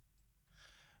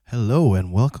Hello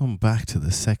and welcome back to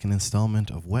the second installment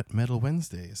of Wet Metal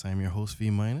Wednesdays. I'm your host V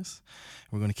Minus.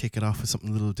 We're going to kick it off with something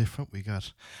a little different. We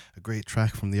got a great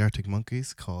track from the Arctic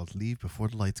Monkeys called Leave Before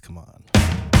the Lights Come On.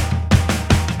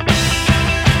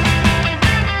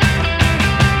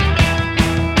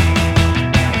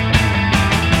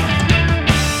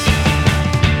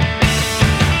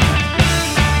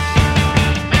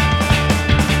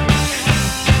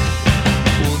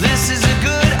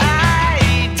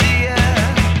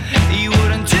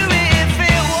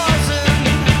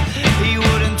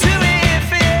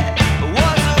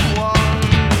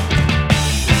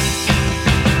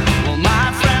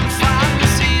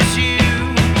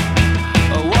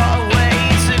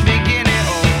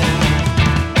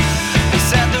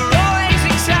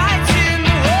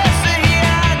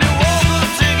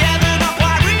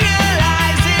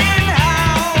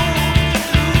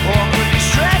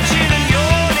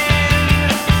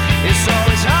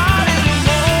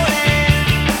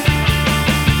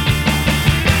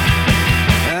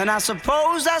 I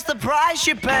suppose that's the price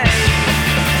you pay.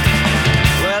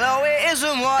 Well, oh, it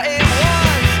isn't what it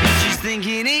was. She's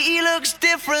thinking he looks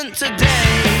different today.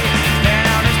 And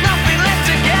now there's nothing left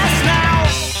to guess now.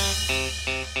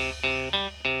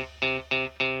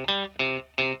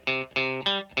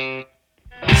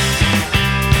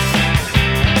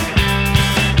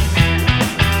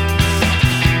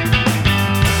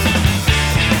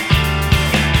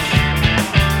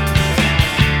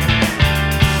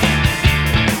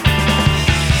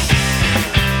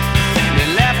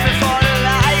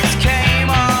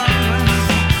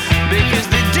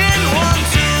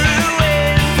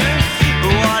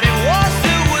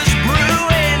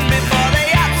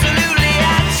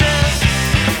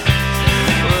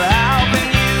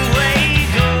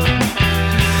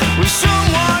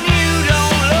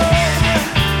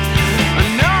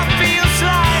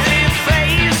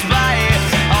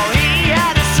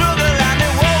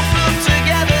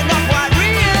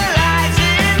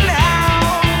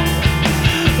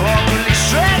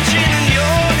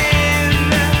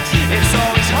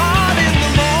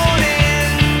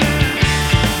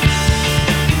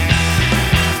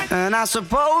 I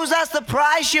suppose that's the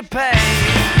price you pay.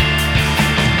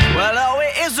 Well, oh,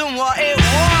 it isn't what it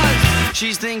was.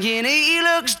 She's thinking he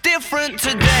looks different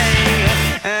today.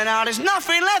 And now there's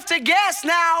nothing left to guess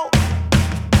now.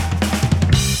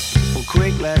 Well,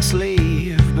 quick, let's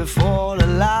leave before the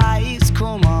lights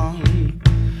come on.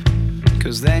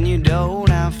 'Cause then you don't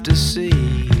have to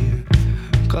see.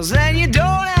 'Cause then you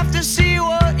don't have to see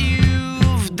what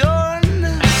you've done.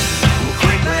 Well,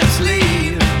 quick, let's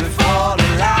leave before the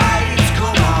lights.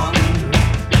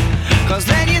 'Cause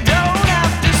then you don't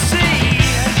have to see.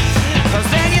 'Cause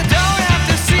then you don't have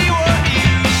to see what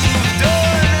you've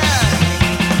done.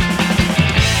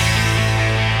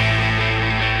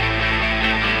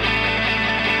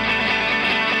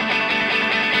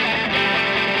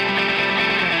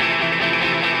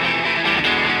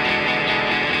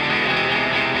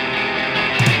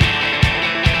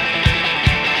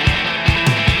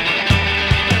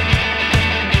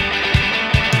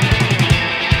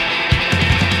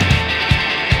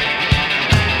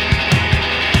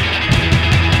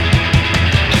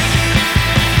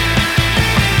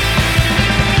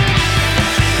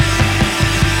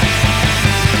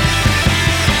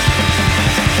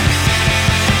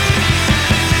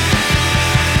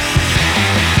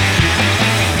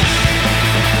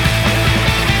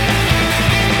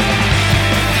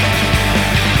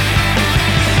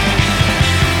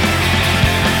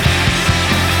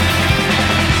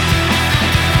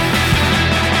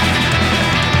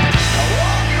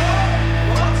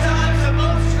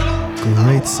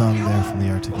 Great song there from the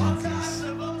Arctic Monkeys.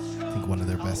 I think one of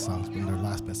their best songs, one of their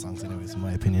last best songs anyways, in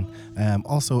my opinion.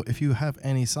 Also, if you have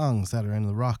any songs that are in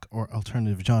the rock or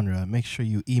alternative genre, make sure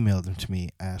you email them to me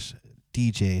at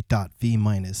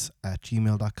dj.v-at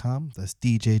gmail.com. That's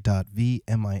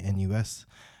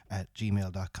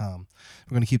dj.vminus@gmail.com.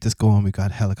 We're going to keep this going. We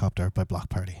got Helicopter by Block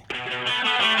Party.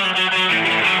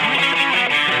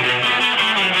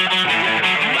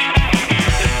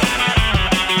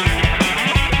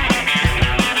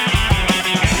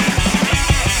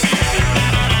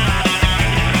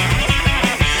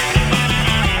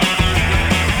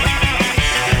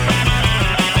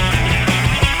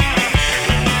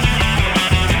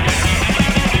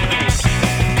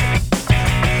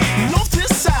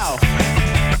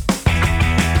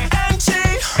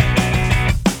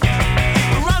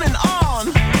 Running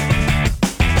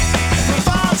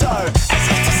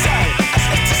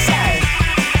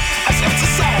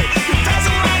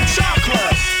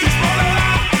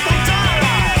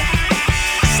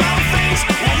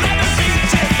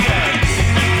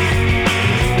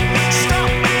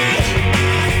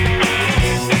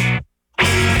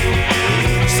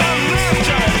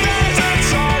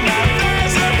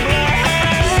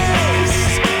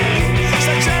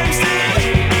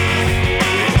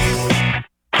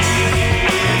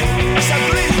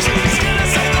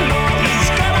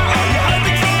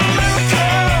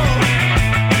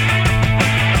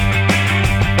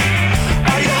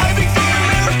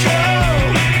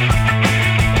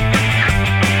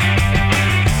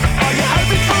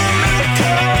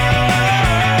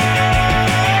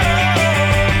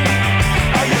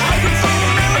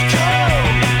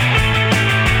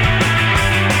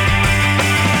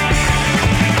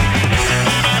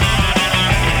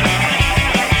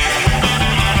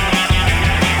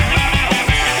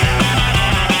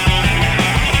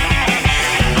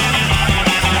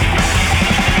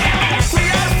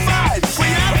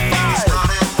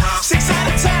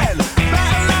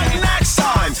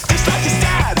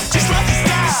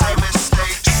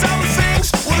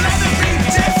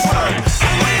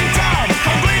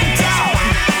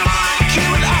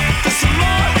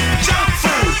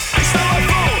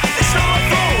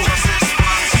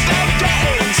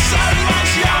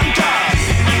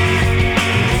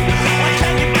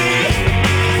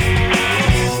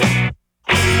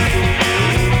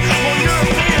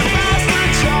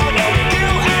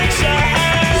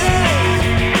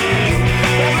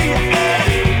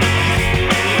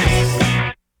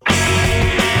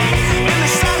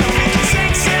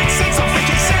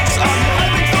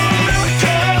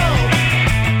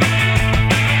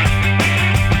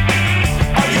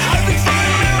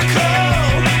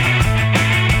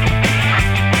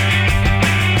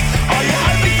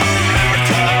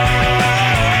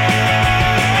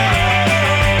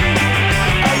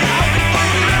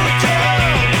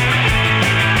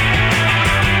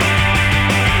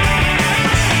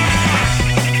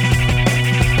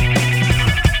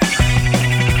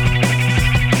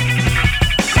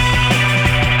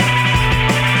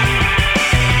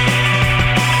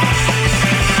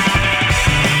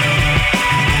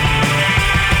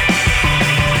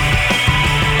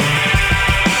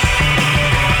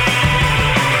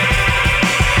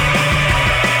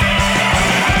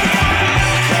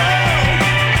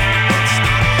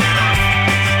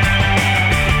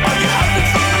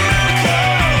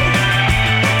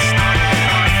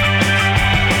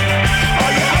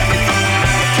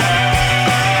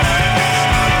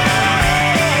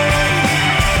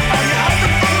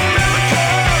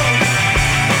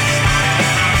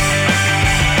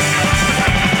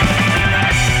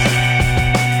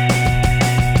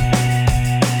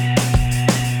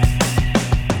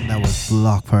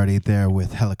Block Party there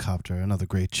with Helicopter, another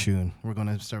great tune. We're going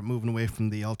to start moving away from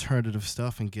the alternative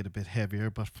stuff and get a bit heavier,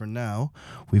 but for now,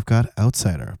 we've got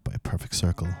Outsider by Perfect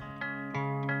Circle.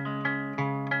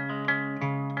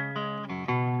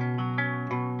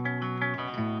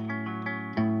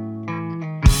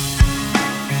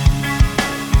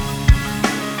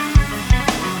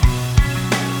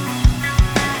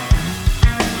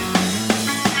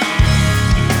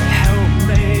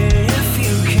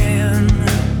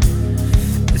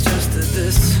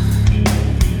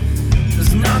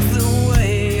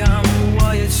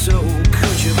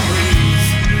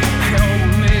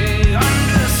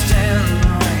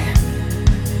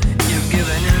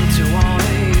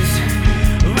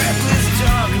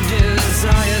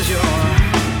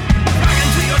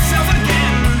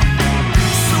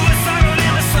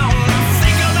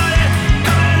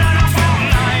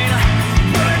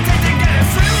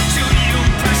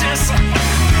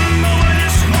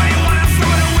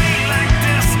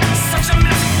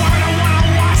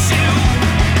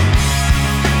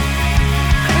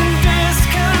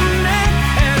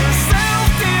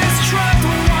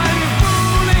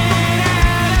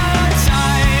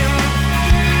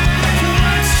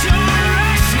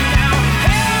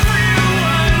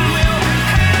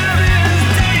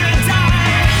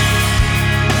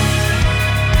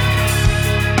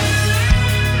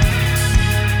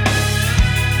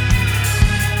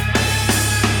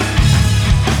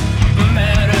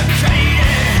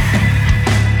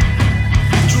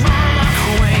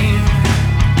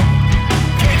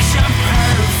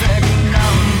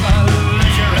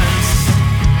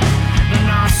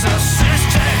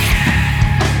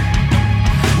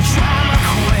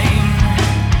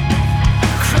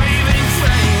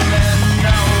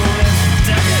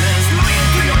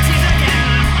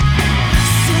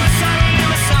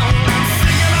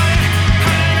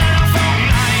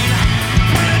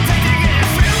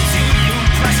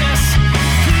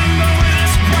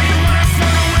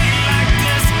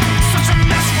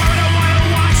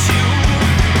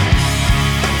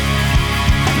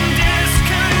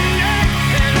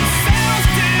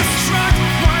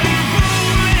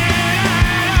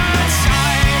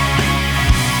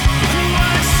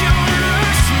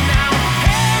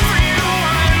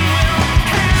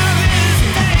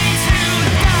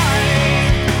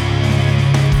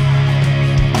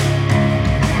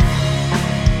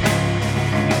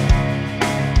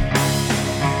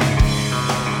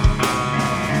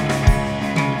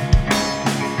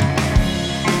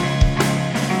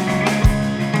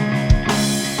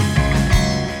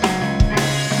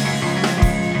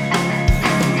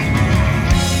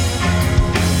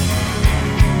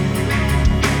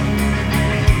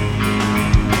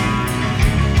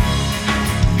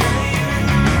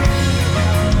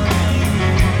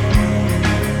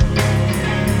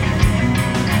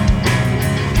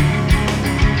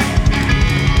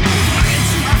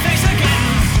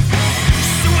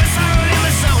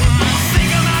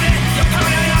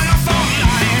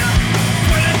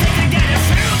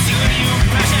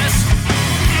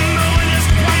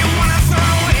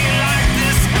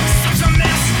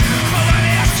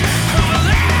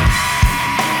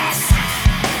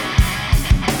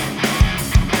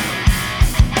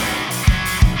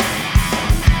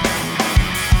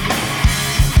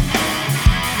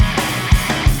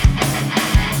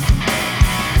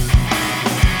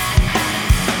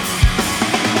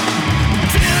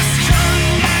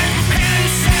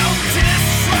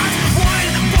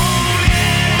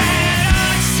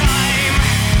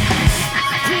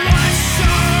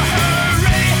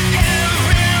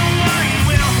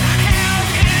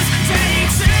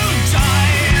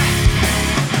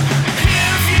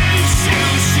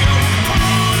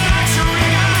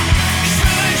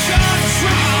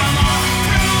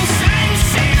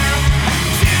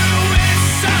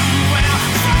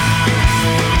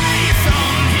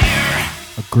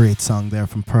 Great song there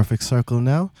from Perfect Circle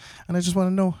now. And I just want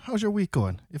to know, how's your week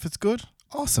going? If it's good,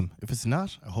 awesome. If it's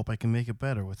not, I hope I can make it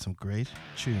better with some great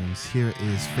tunes. Here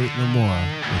is Fate No More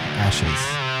with Ashes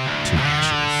to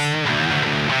Ashes.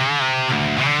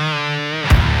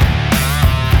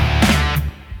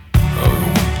 I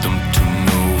want them to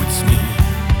know it's me.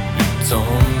 It's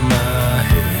on my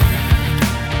head.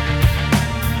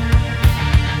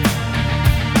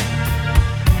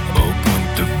 Oh,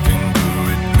 point the finger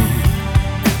at me.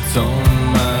 It's on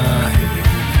my head.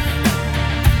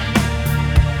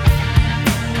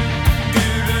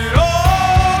 Give it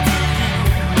all to you,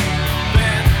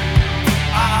 then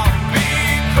I'll be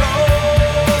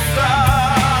closer.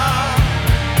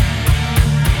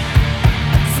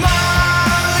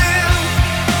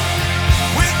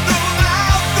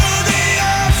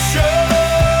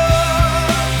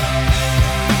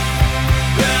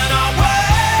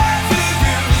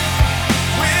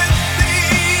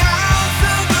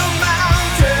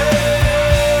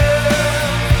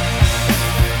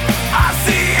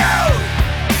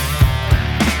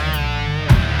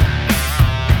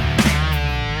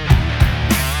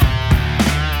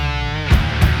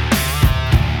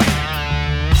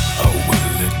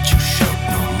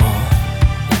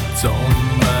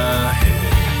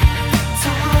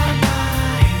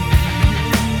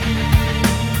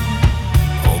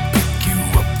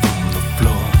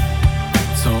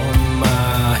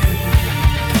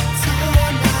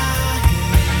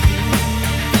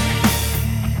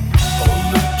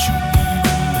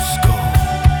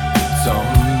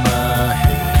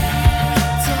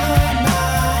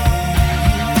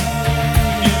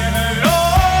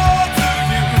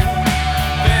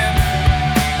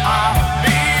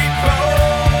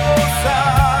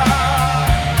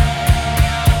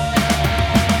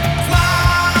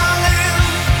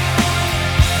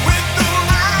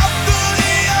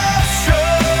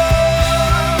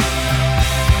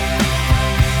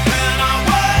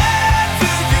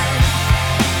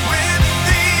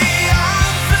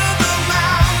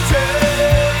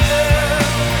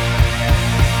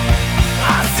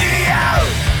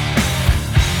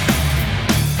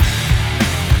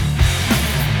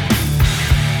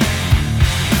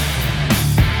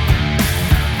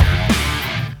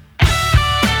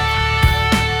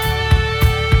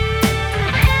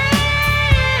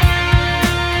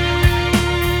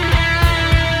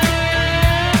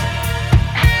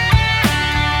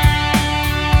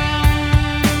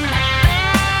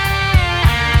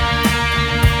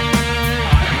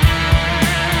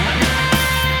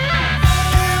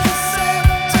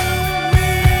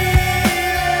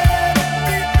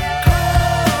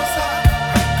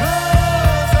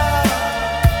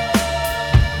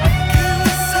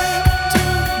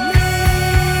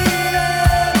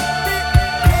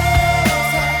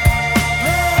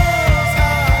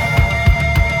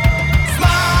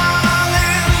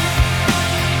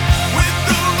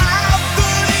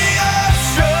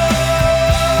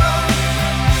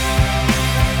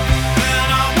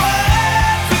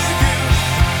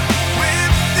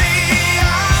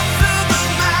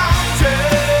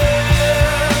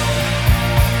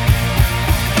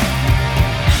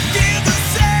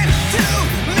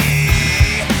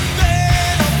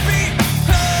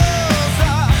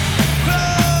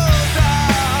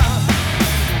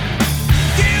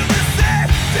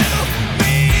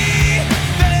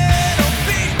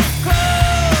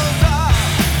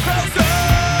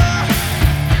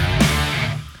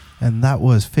 And that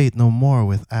was Faith No More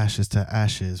with Ashes to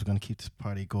Ashes. We're going to keep this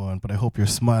party going, but I hope you're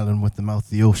smiling with the mouth of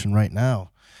the ocean right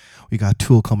now. We got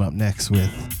Tool coming up next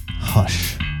with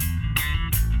Hush.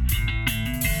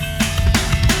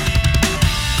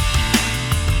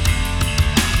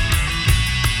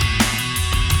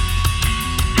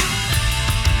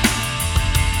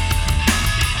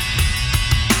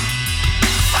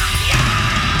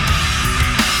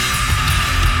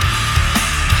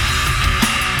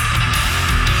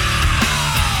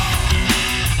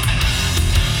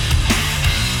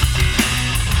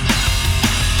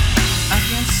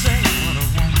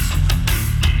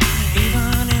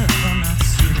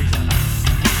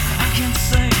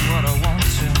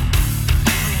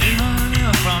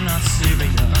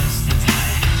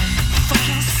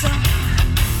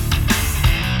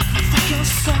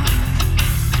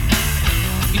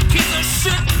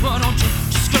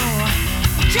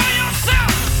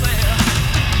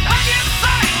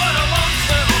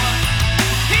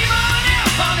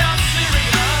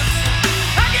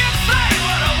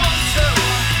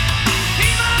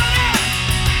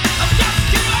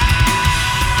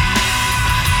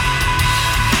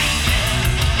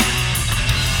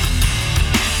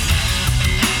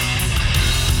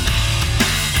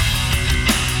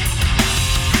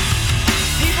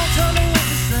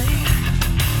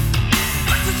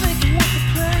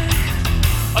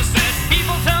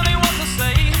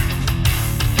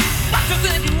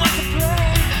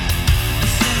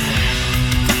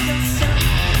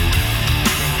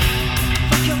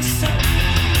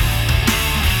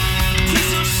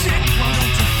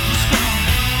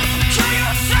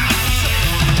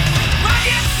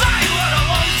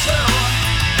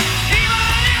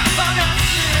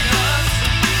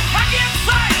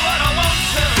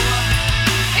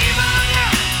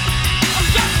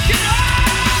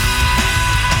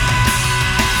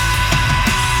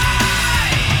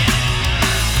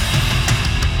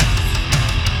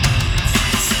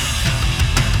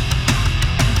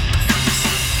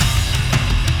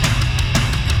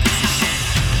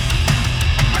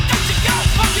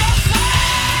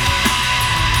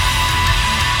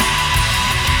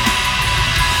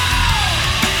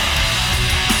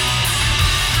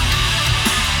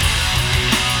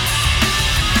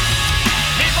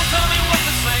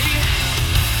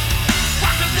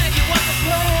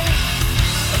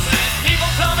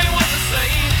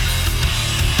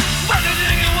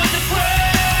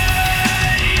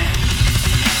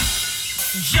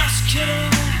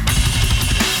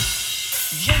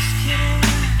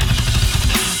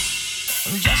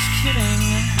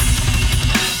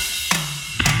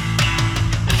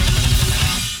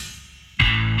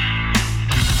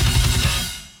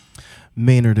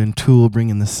 Maynard and Tool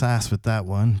bringing the sass with that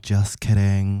one. Just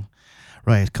kidding.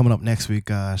 Right, coming up next we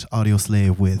got Audio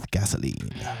Slave with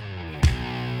Gasoline.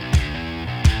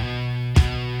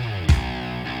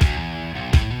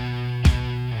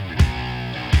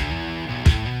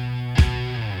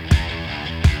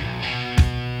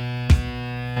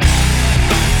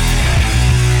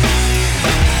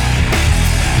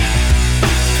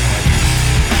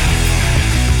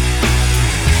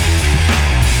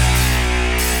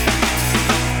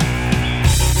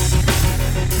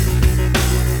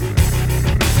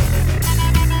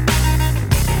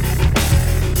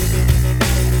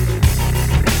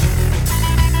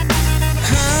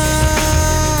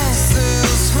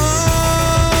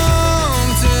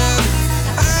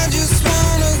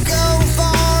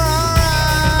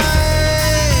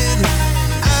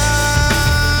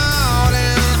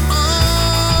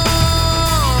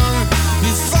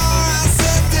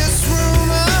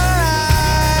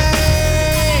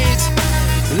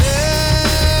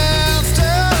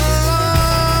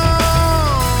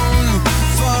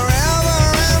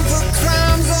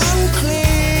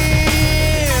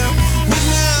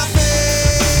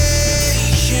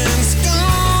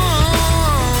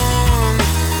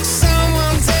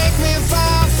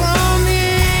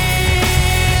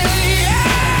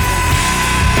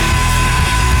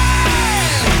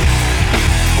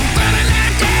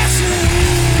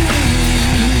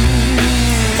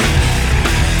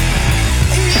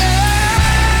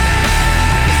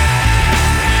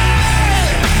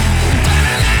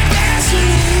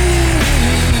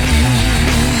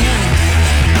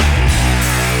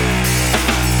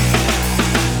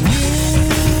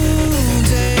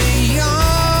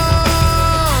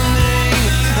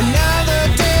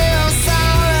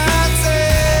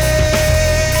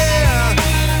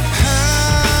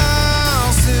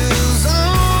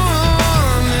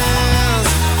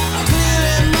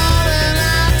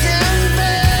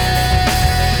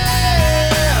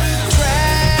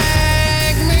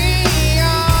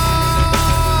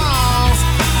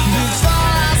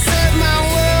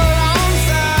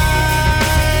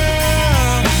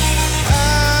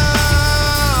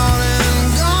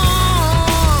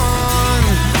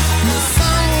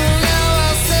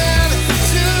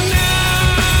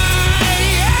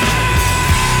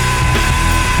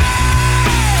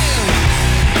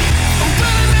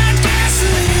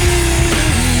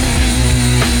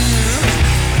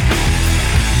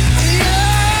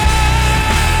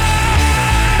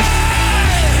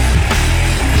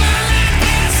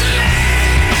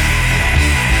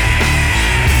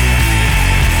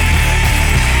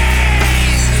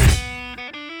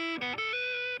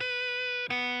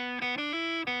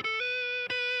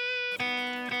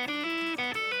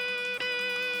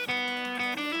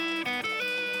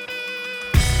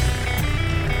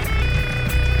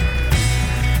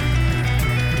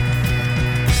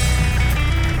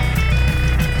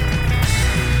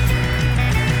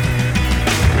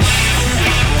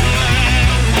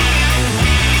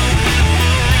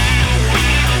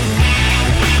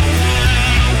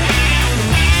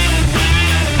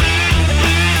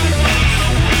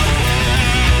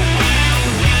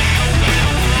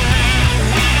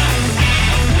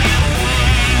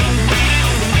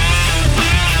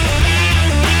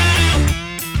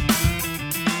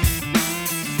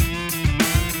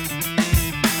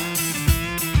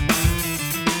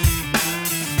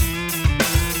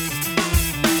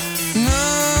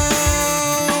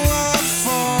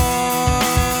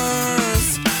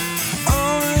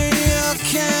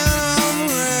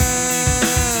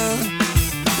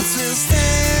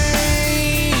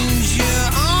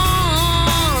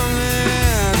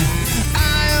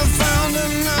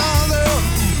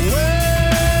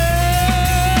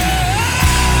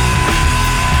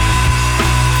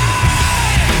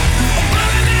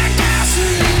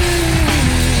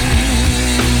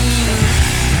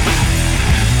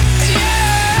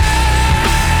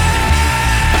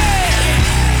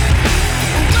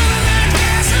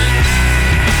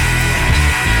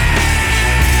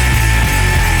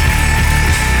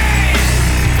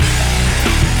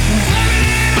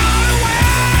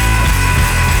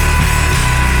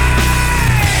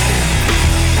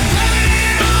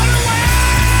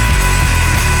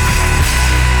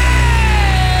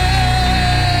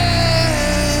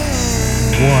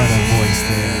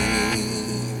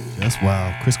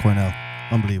 Wow, Chris Cornell.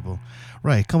 Unbelievable.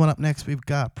 Right, coming up next, we've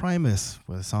got Primus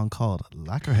with a song called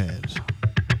Lacquerhead.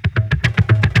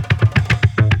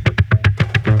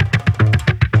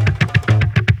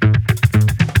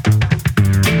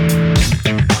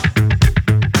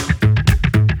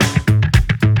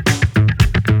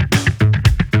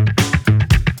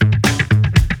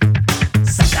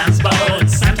 Sometimes bored,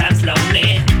 sometimes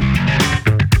lonely.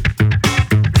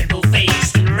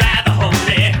 Pimple-faced and rather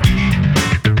homely.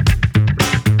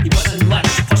 He wasn't much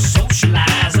for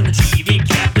socializing. The TV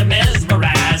kept him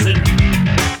mesmerizing.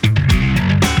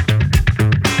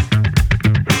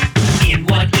 In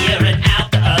one ear and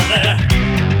out the other.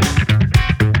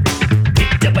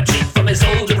 Picked up a chick from his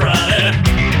older brother.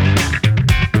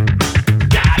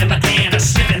 Got him a can of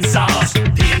sniffing sauce.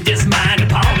 Pinned his mind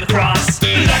upon the cross.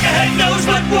 Like a head knows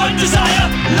but one desire.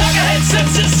 Like a head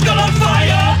sets his skull on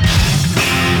fire.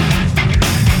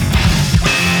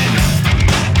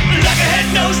 Like a head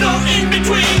knows no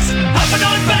in-betweens. Hopping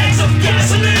on bags of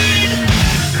gasoline.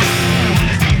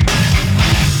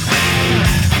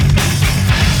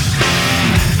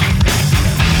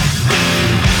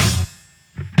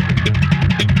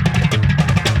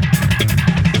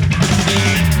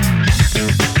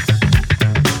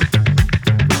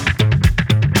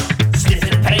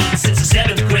 Sniffing pain since the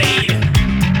 7th grade.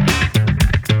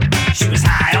 She was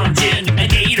high on gin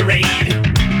and Gatorade.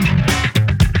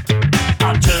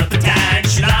 On turpentine,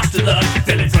 she lost her luck.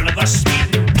 Fell in front of a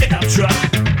speeding pickup truck.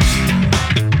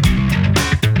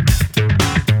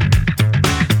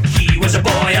 He was a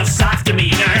boy of soft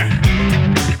demeanor,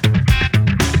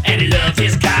 and he loved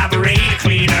his carburetor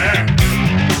cleaner.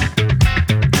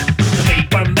 The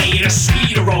vapor made a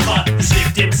sweet aroma. He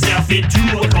slipped himself into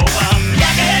a coma.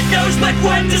 Like a head knows but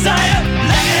one desire. Like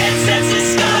a head sets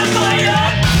his skull on fire.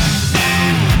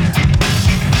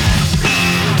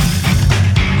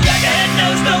 Like a head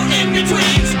knows no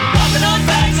in-betweens. Hopping on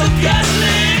bags of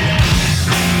gasoline.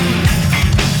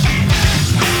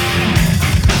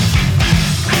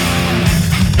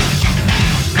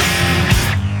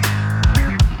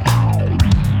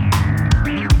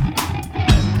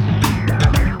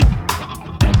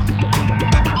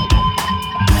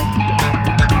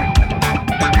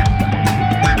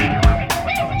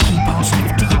 Keep on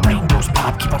sniffing till your brain goes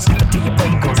pop. Keep on sniffing till your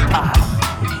brain goes pop.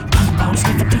 Keep on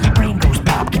sniffing till your brain goes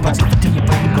pop. Keep on sniffing till your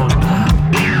brain goes pop.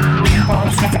 Keep on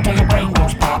sniffing till your brain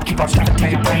goes pop. Keep on sniffing till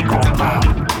your brain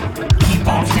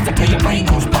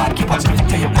goes pop. Keep on sniffing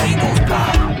till your brain goes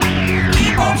pop. Keep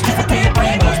on sniffing till your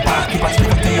brain goes pop. Keep on sniffing till your brain goes pop. Keep on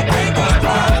sniffing till your brain goes pop.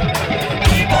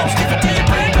 Keep on sniffing till your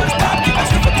brain goes pop. Keep on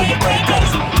sniffing till your brain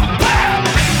goes pop.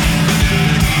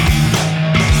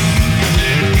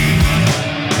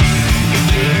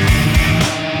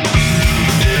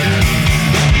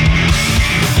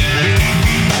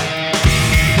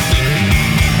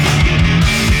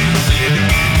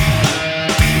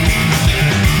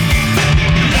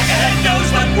 Like a head knows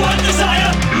but one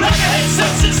desire. Like a head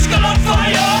sets his skull on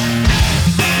fire.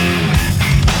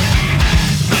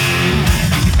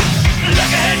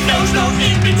 Like a head knows no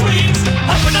in-betweens.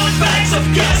 Hopping on bags of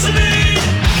gasoline.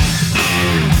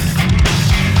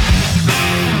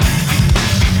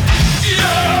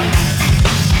 Yeah.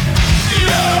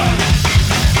 Yeah.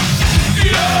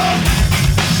 Yeah.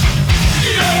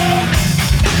 Yeah.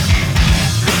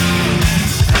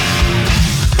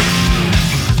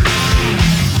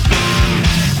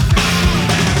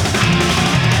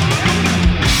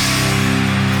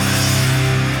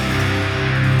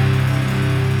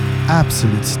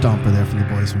 Absolute stomper there from the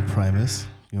boys from Primus.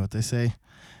 You know what they say?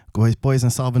 Boys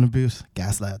and solving a boot,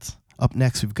 gas lads. Up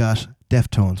next, we've got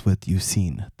Deftones with You've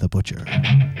Seen the Butcher.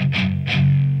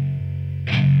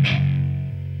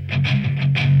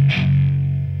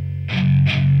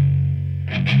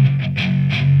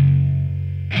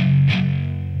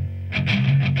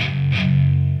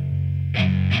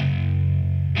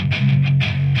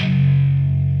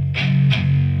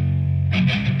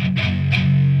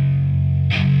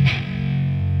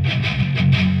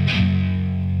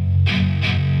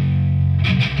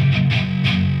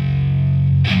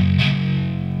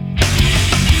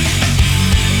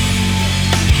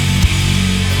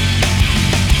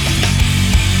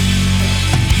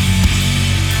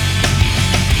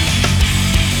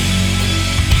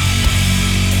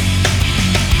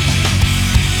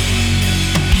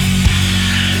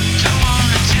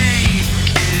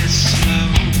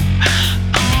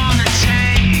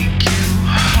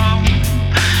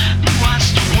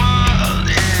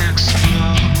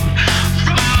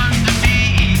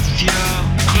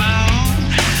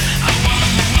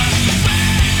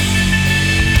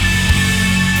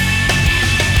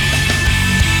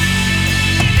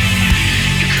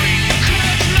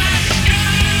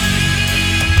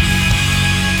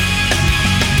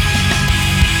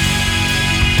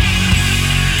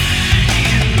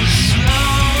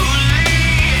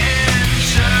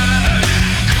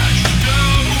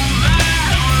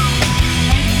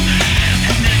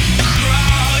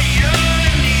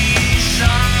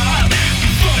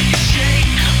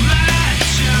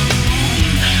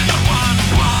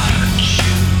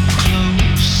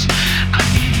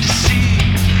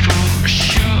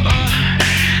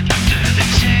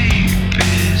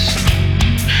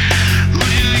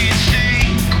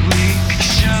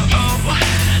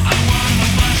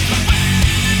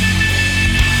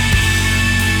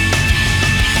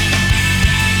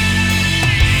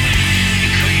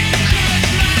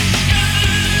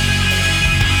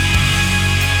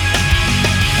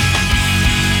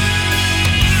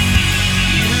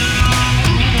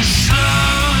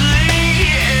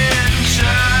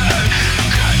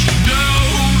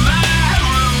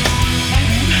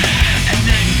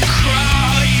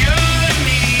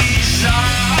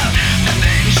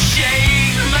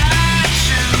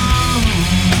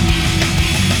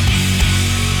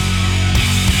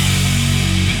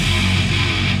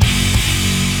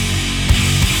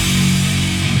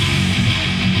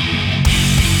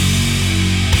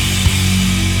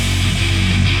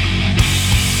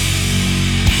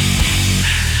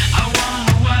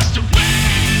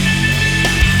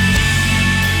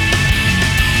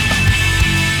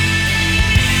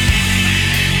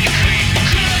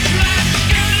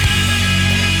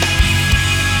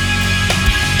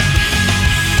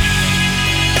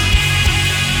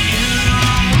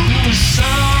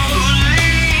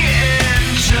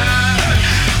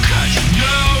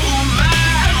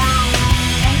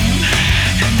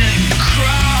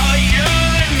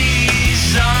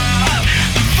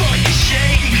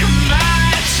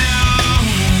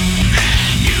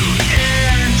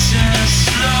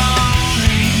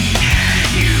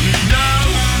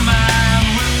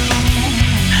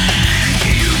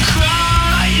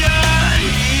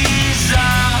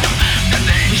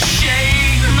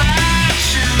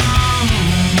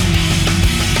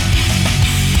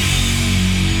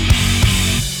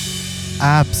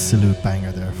 Absolute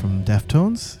banger there from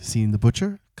Deftones, Seeing the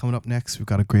Butcher. Coming up next, we've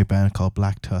got a great band called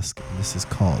Black Tusk, and this is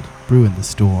called Brewing the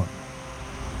Storm.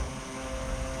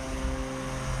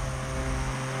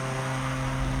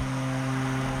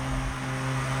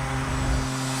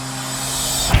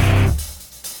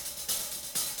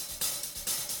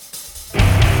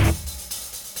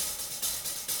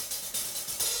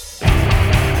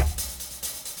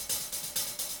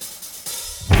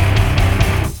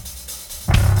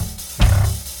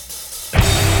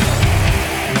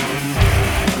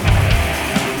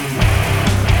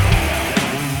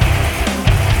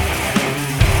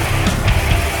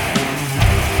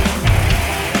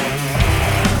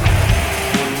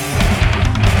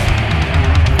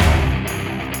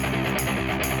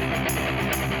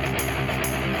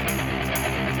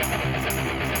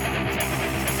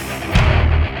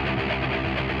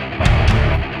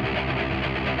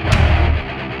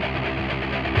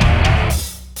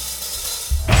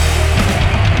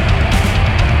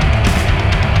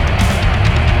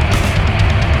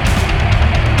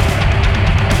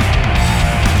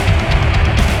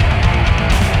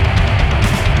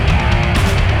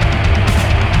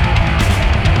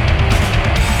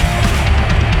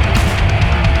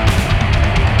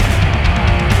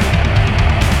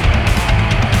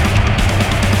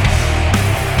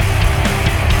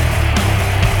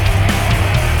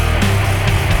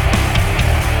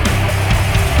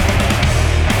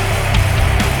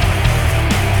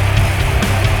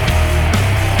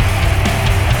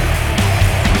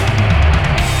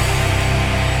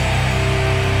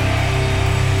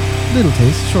 Little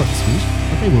taste, short and sweet,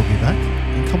 but they will be back.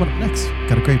 And coming up next,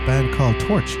 got a great band called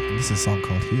Torch, and this is a song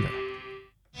called Healer.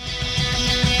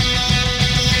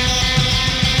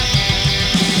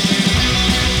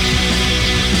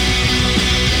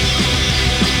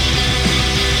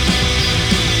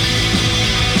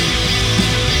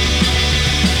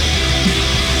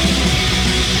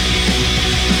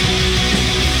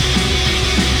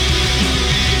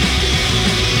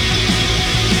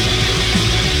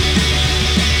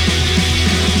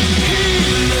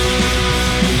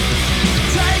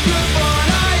 Take the fun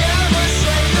I ever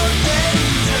say the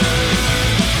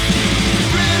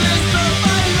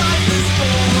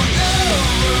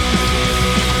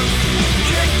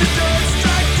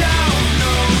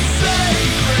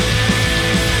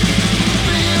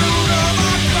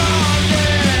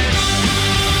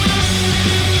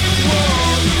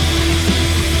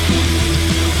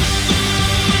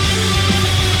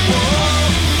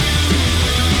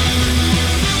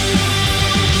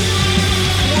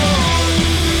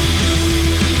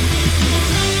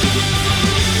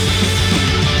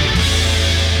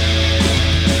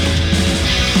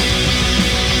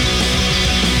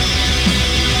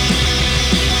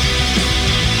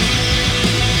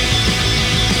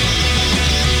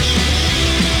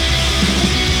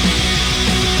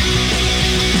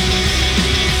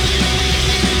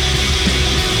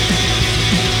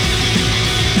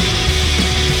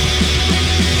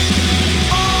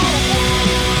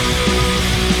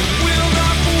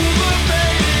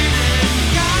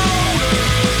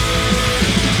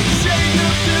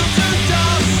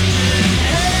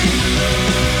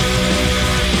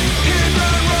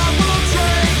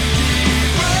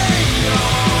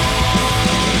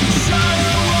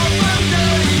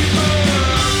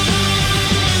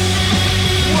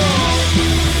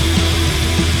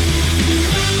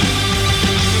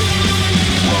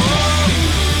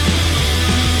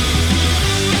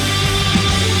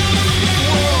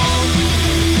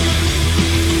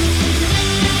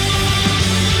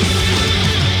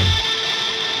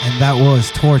That was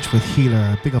Torch with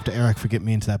Healer. Big up to Eric for getting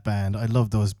me into that band. I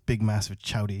love those big, massive,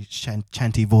 chouty,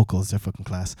 chanty vocals. They're fucking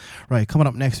class. Right, coming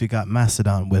up next, we got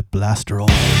Mastodon with Blaster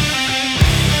Off.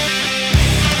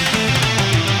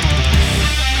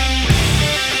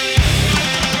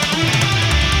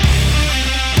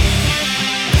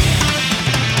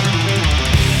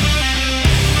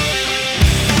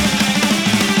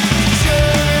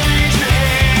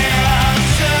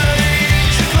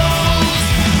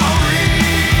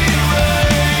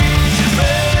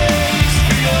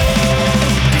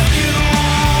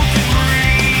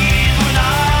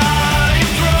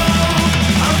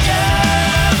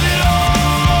 It all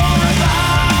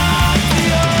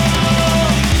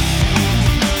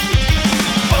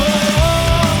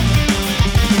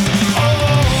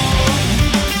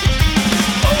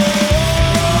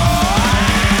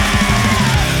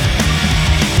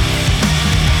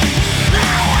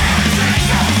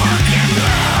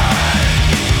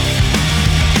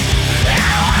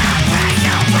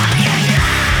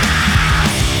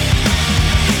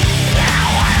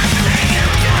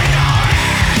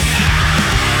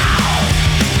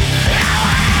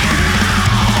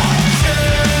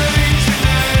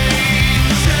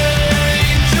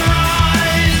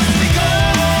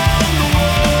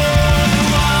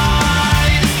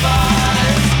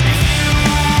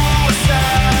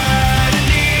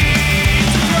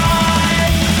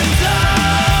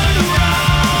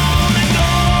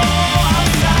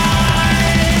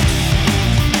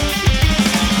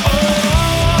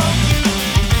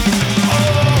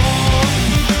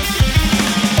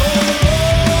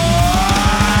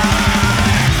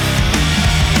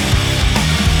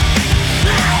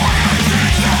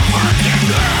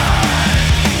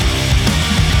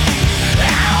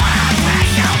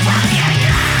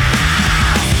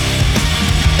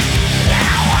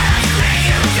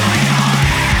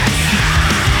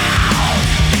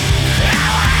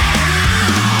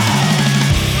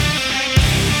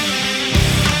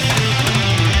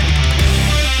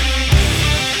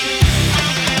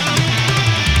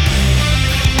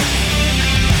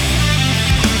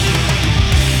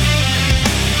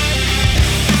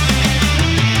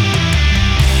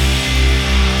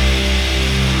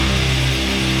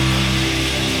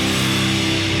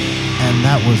And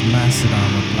that was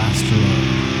Mastodon with Blaster.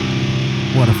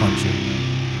 What a fun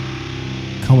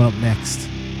tune. Coming up next,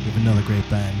 we have another great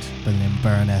band by the name of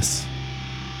Baroness.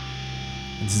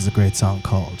 And this is a great song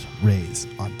called Raise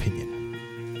on Pinion.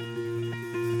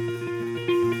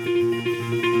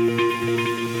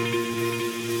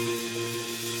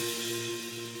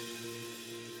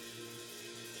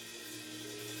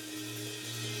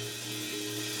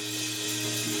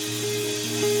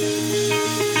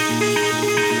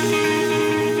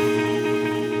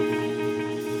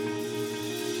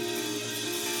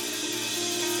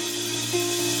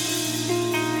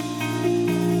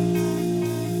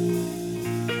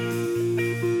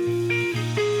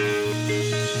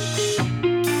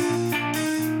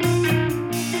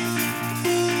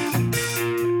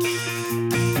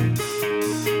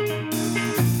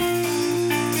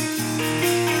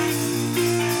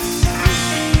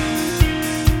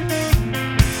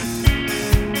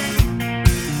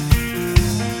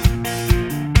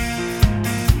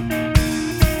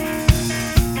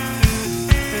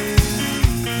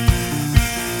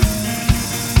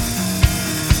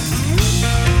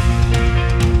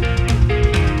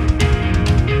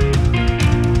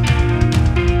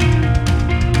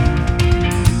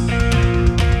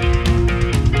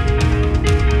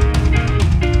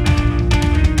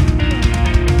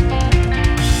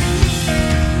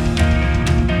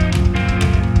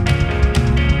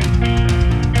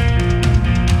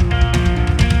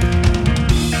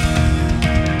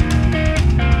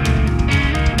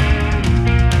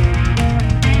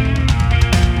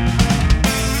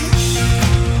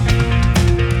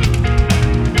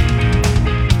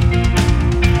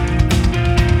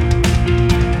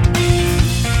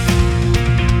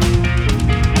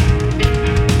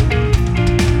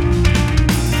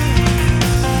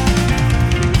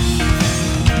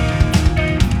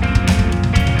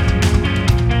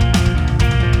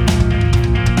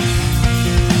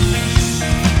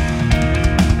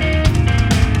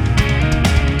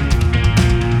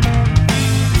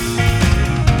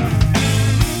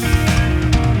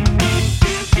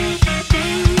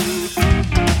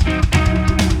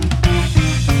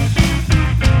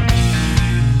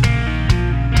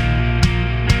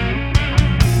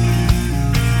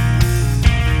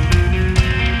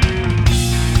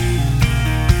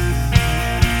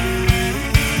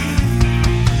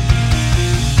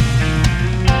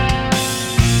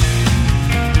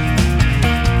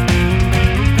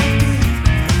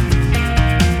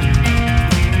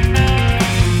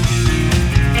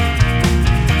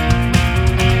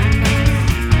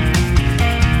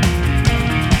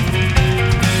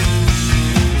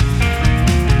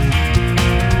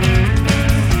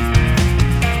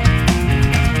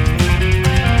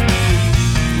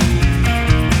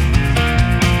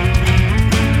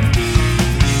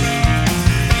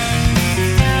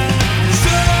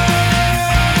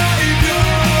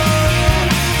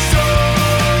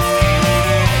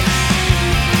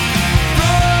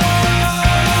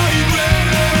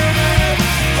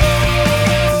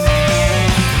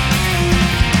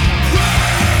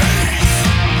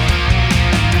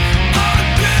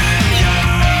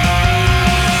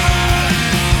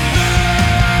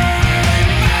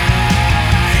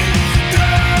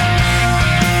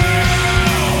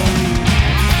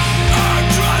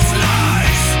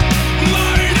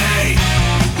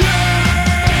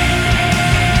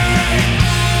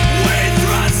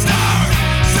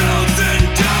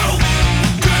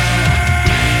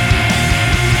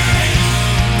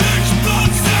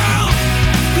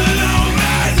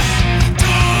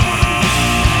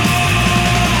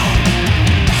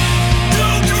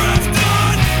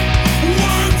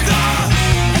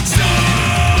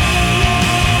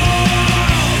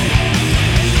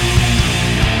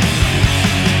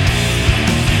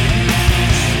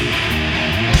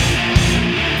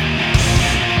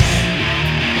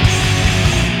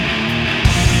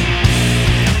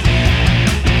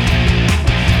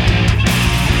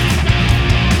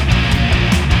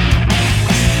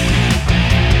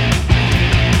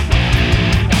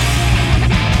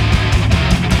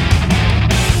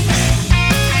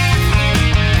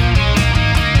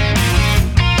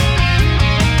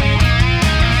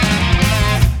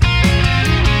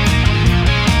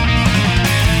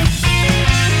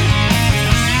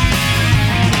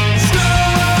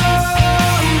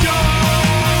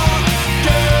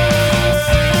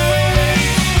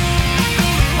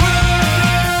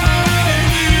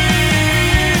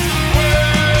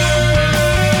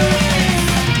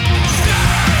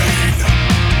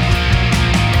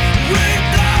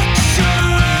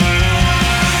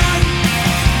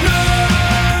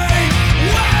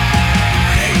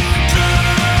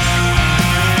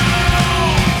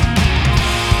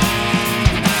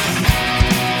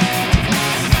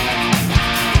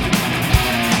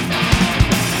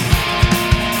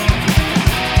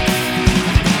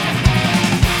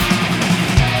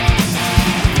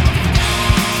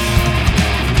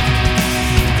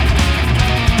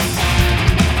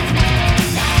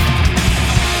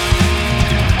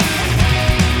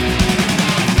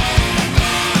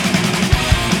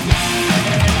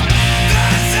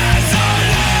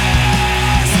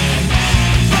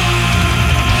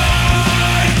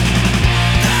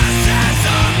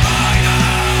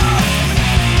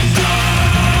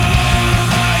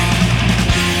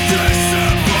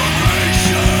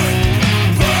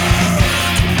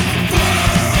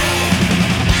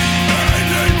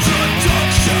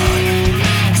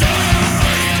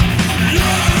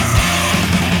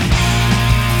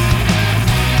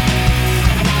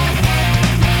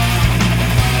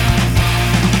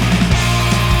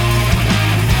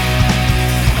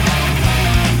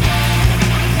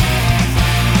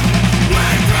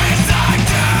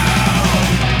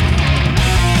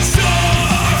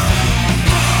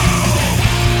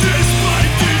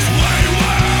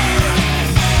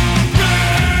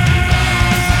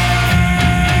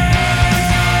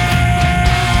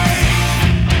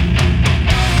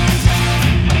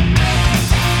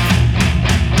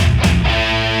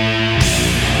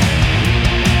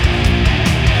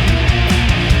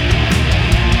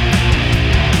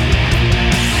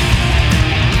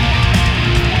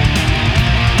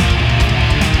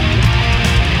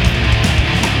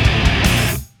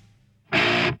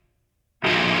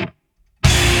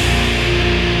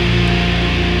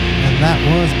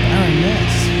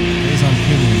 Baroness, Days on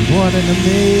Premium. What an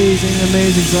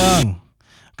amazing song.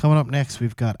 Coming up next,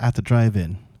 we've got At the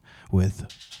Drive-In with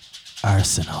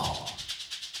Arsenal.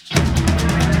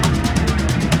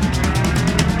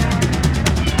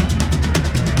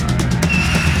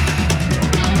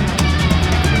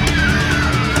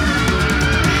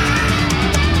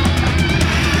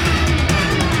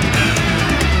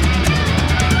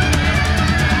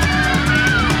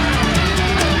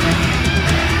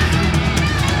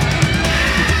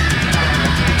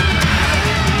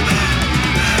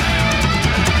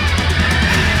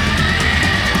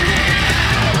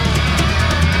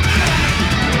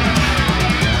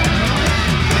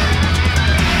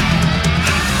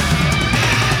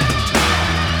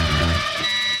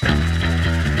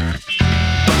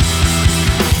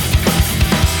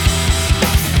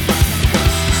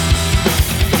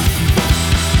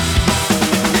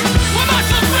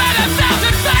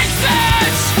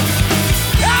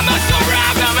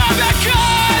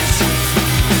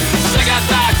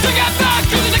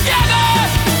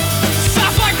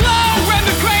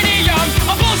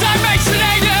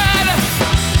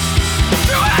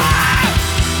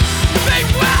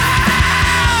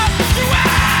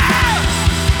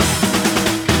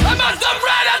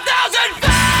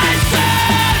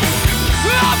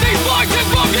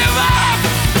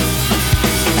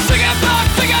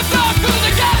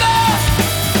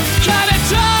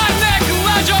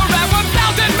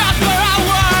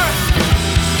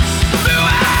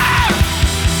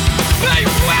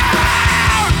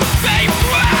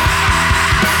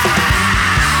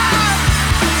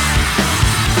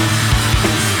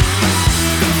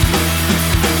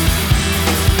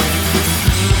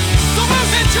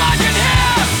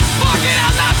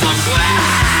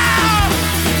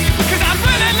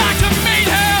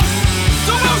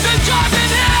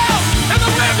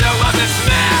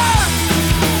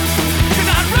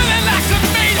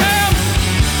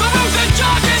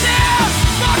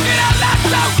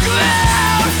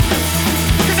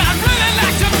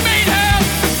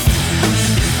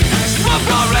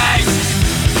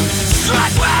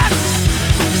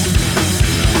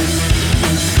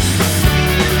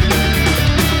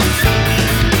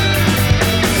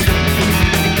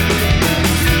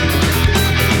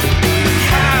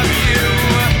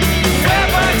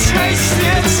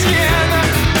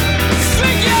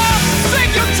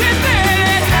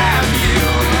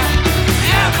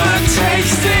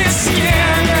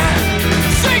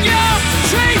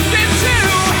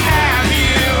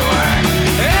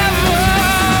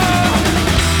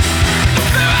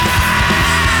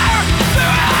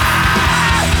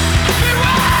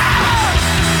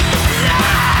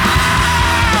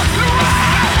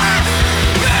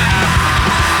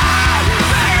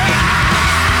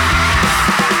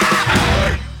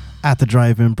 At the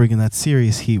Drive-In, bringing that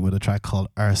serious heat with a track called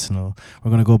Arsenal.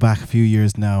 We're going to go back a few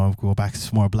years now and go back to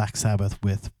some more Black Sabbath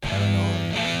with Paranoid.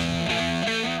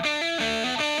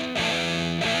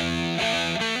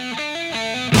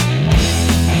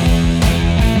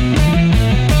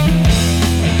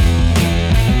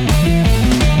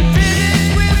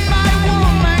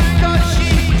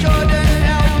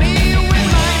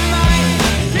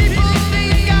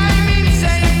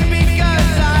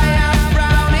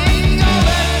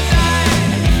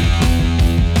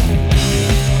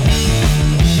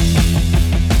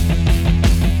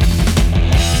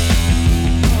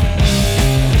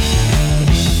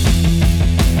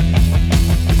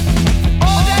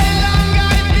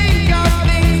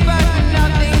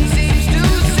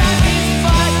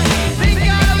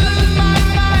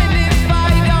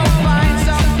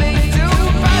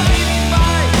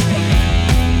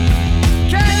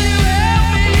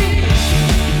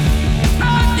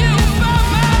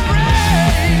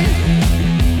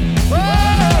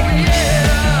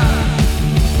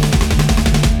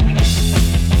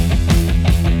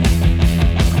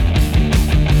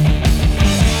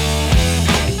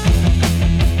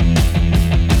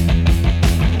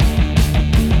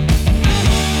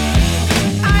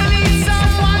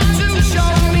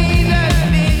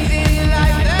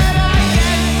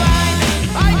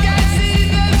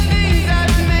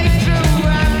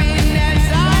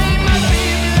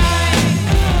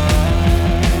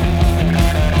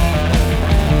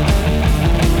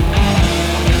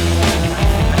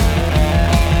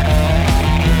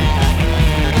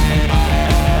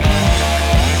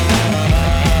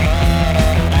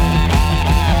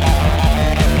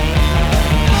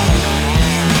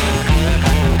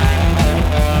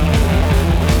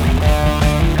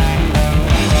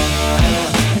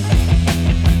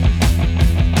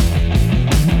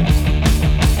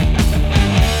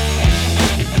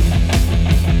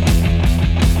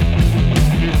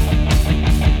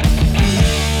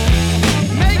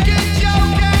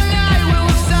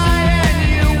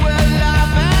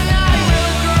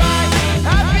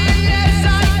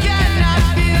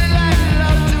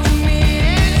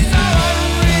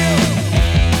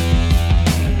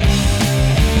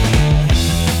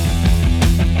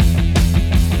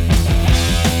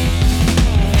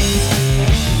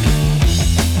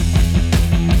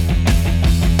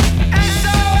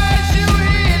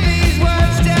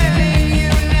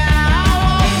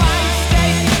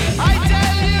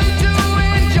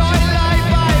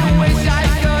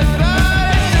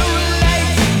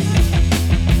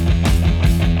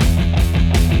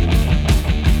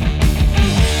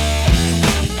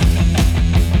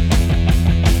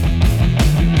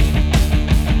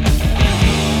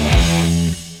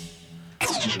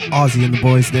 Ozzy and the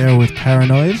Boys there with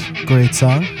Paranoid. Great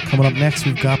song. Coming up next,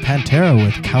 we've got Pantera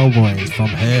with Cowboys from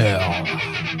Hell.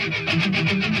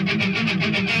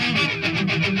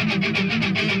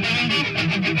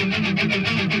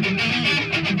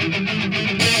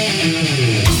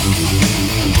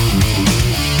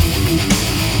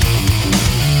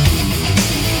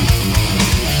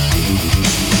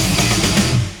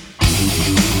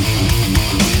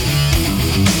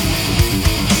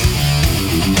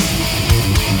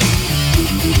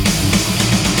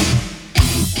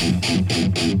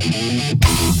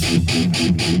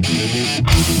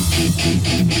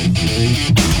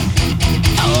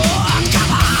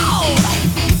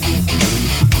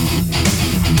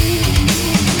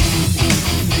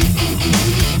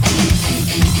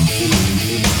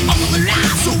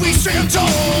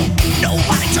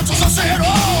 Nobody touches us at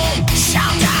all. Shout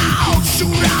out,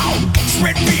 shoot out,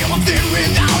 spread fear of their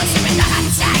without. Assuming that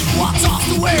attack walks off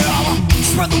the wheel.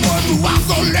 Spread the word throughout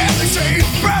the land. They say,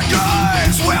 bad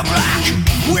guys, we're black.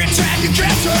 We're tan, you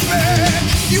can't turn back.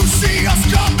 You see us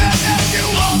coming and you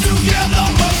all together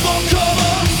run for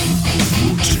cover.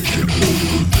 We'll take it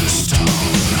over this town.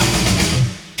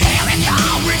 Here it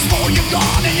comes, reach for your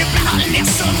gun and you better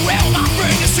listen well, my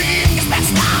friend. You see, it's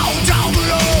best now, down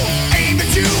below.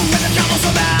 You and the devils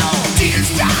are now.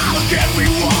 Tears down again, we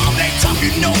won. They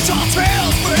talking no tall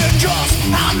tales, but just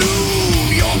I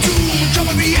knew your doom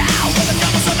coming me out when the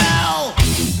devils are now.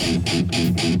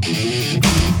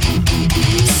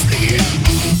 Sleep.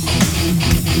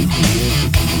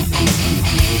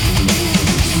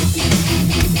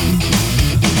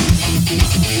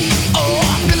 Oh,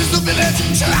 village to village,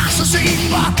 till I succeed,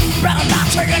 but better not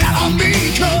take it out on me,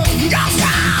 cause your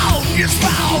sound is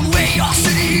found where your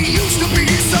city used to be.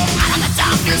 So out of the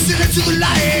darkness and into the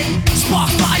light,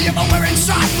 sparks fly everywhere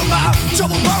inside from our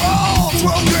double barrel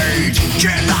 12 gauge.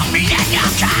 Can't lock me in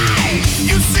your cage.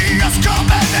 You see us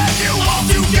coming and you all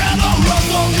together run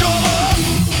for cover.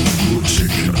 We'll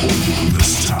take it over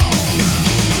this town.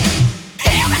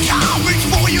 Here it comes, reach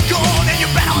for your gun and you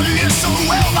better listen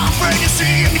well, my friend. You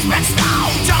see it's best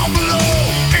now, down below.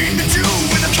 Aim at you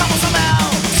when the covers are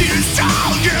out. Tears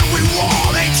down again, we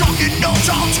won. Ain't talking no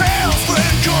tall tales,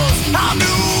 friend, cause I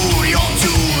knew your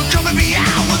doom coming me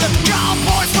out with the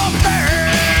cowboys from hell.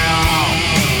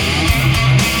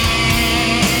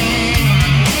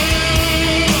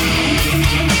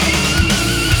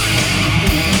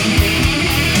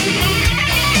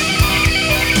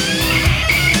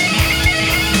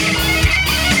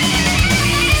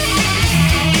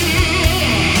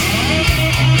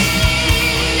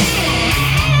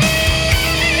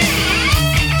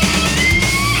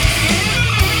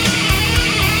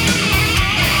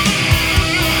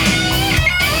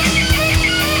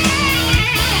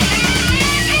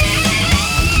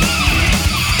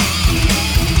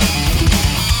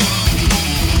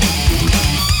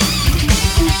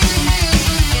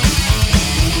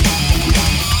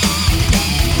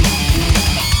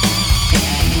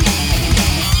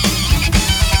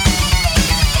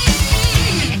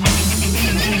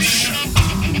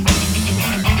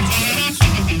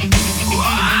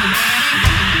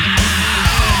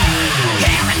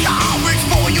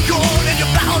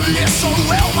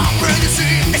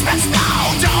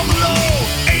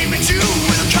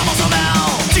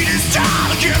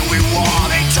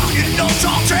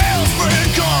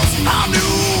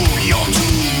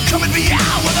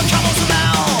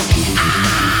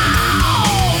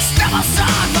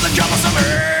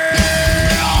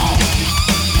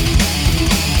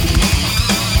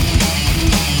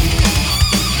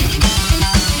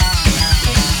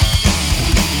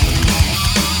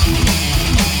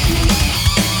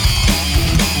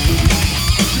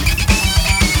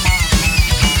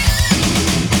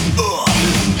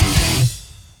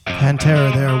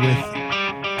 Pantera there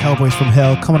with Cowboys from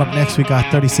Hell. Coming up next, we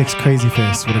got 36 Crazy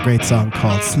Face with a great song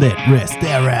called Slit Wrist.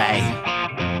 There, right.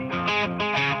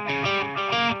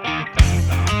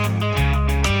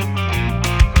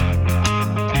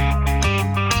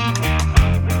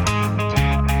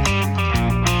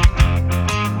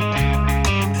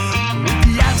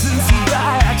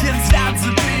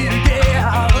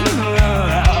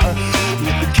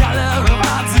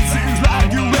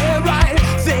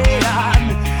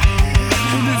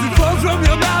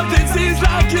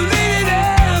 Like you lean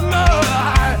in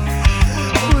more.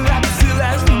 That still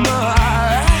has more.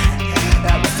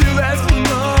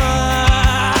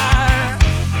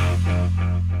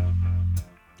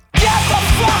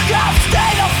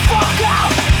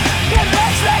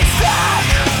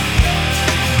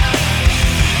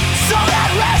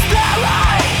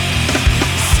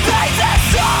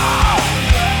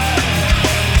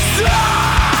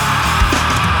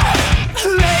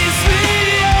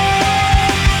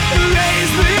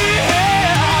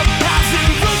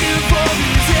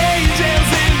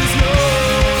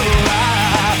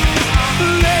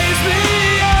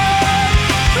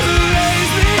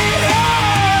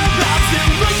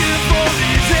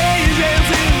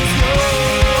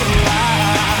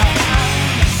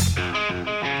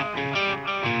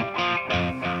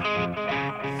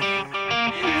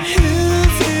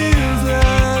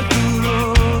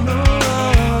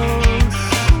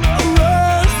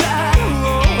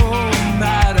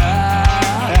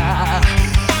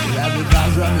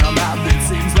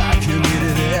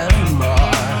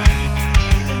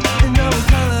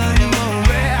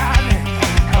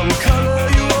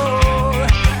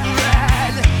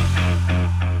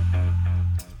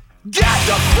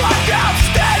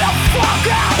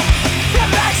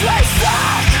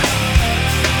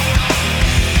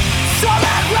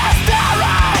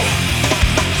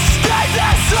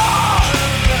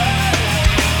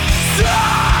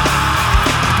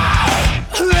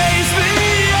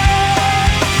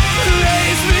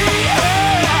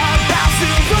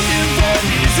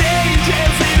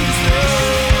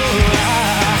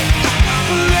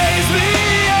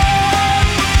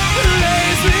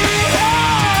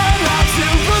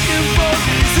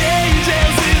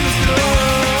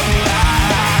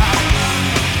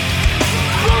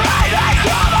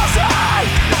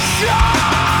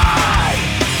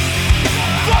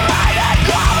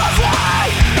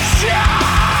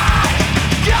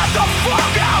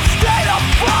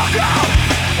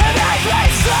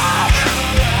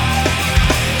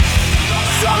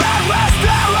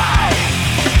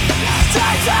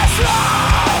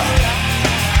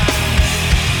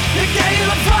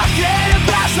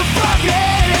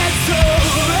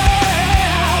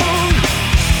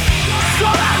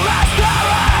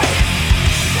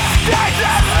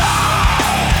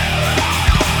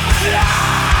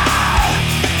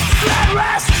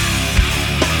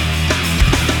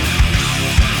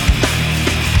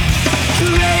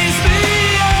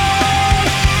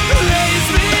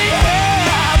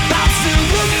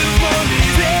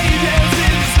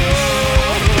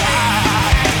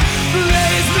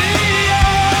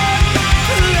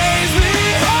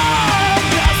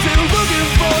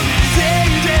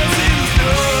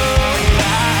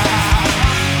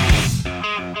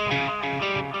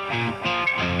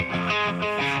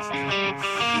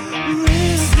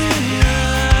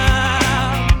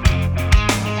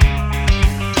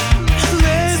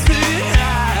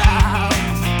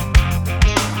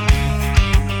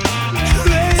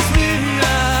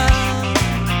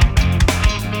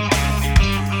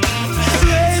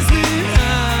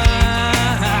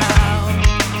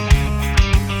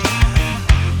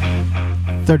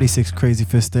 .36 Crazy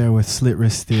Fist there with Slit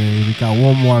Wrist Theory. We got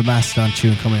one more Mastodon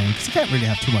tune coming in, because you can't really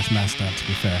have too much Mastodon, to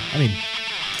be fair. I mean,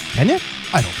 can you?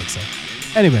 I don't think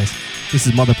so. Anyways, this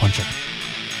is Mother Puncher.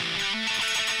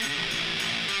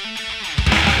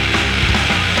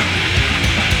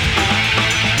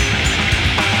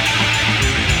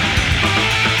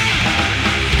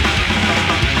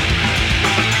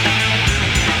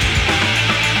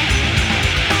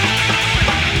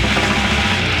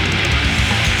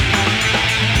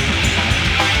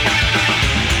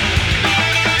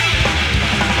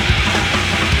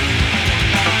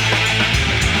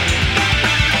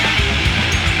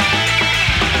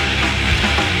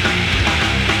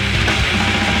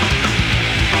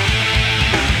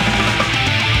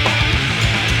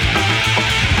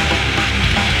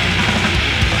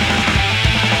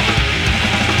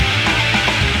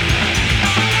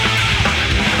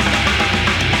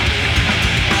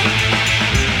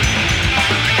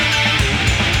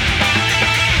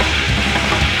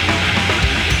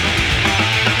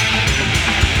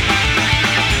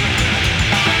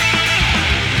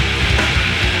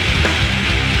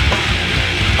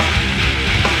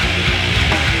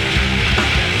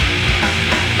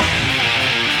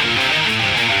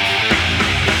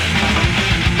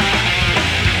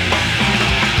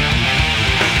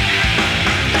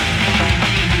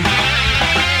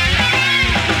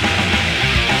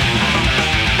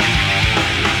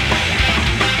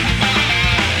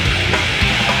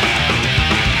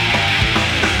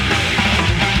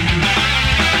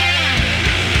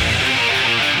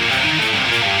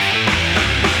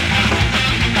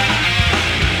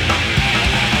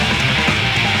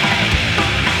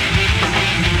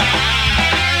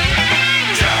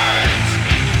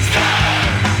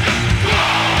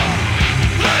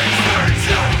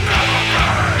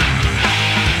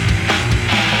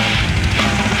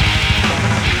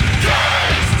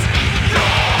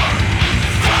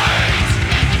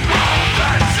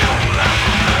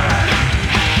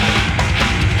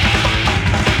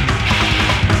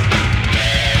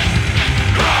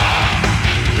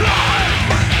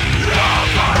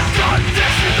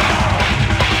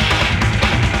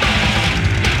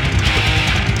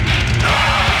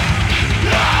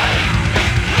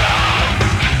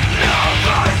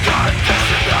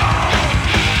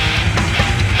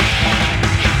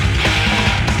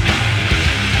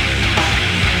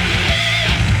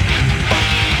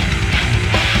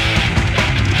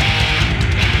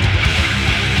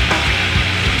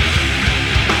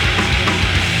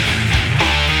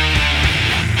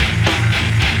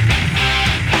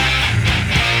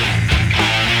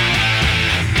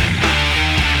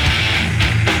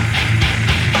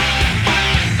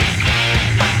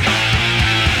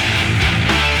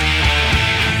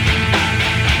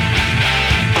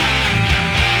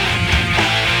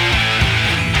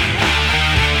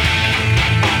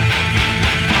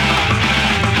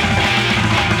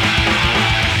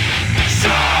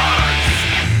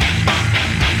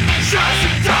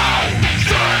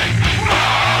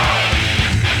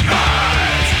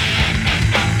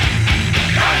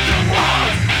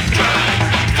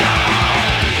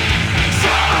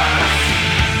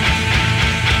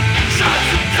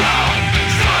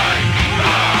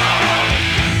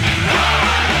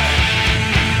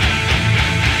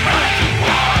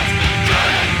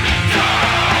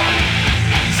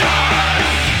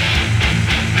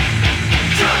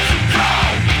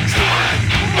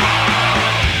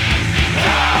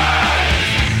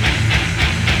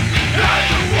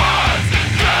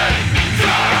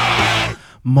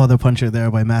 Mother Puncher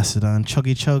there by Mastodon.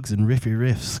 Chuggy Chugs and Riffy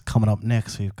Riffs. Coming up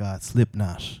next, we've got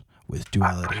Slipknot with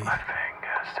Duality. My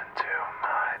fingers into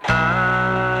my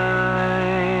eyes.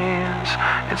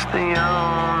 It's the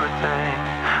only thing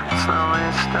that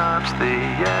slowly stops the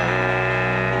ache.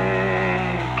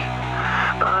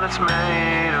 But it's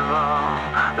made of all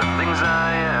the things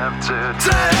I have to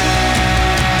take.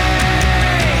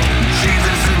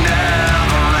 Jesus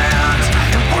never ends.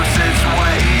 It works its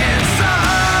way inside.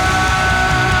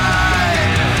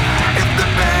 If the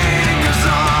pain goes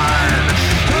on,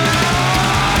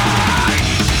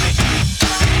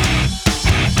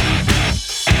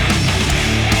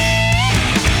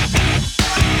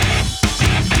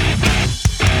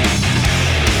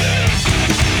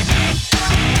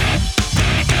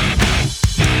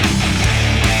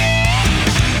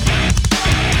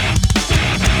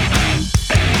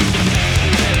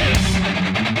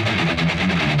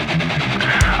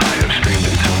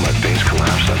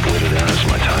 I've waited as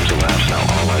my time's elapsed. Now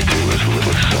all I do is live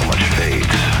with so much fate.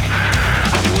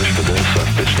 I've wished for this, I've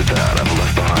bitched at that. I've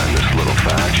left behind this little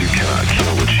fact: you cannot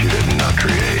kill what you did not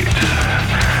create.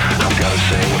 I've gotta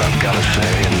say what I've gotta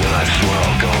say, and then I swear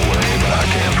I'll go away. But I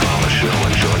can't promise you'll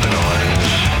enjoy the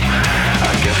noise.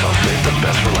 I guess I'll save the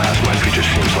best for last. My future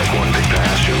seems like one big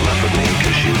past. You're left with me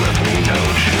cause you left me no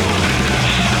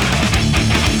choice.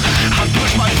 I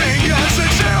push my fingers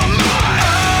into my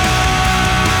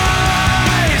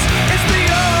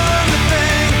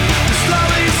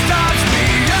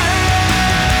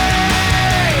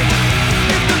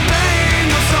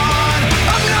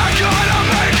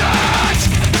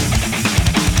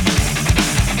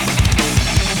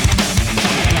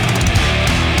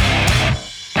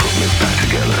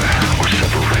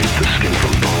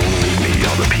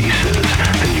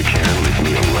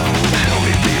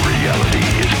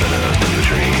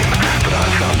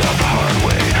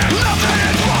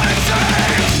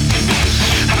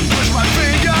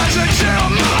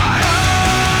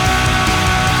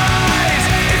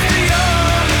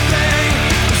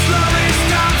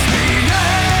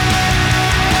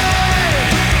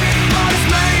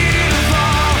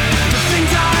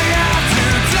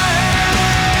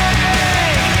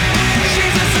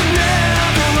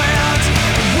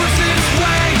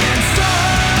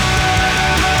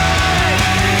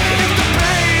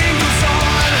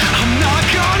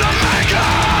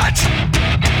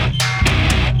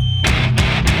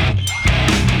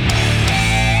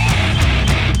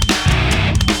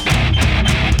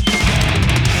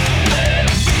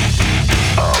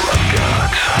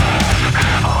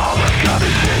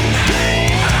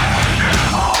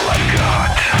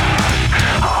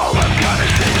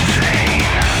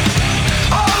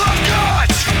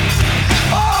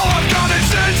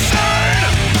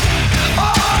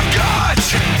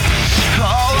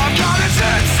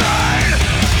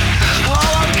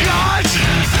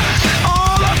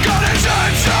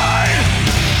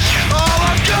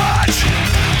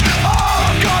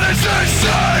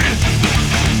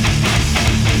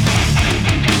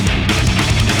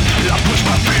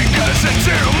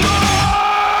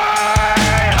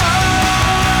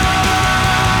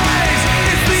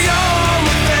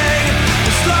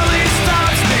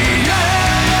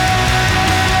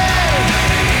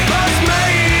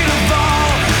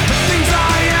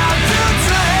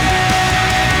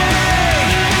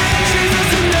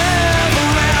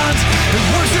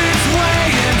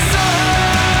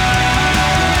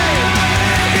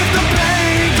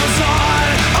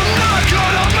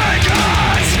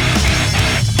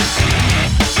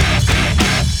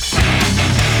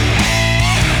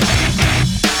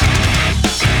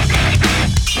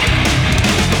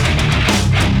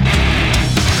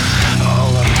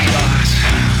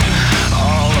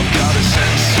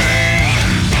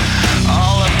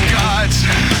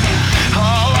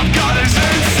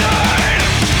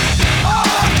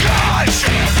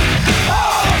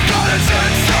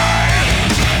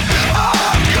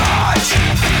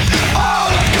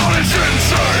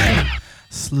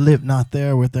Slipknot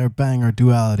there with their banger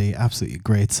Duality. Absolutely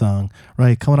great song.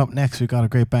 Right, coming up next, we've got a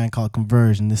great band called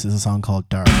Conversion. This is a song called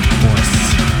Dark Horse.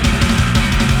 This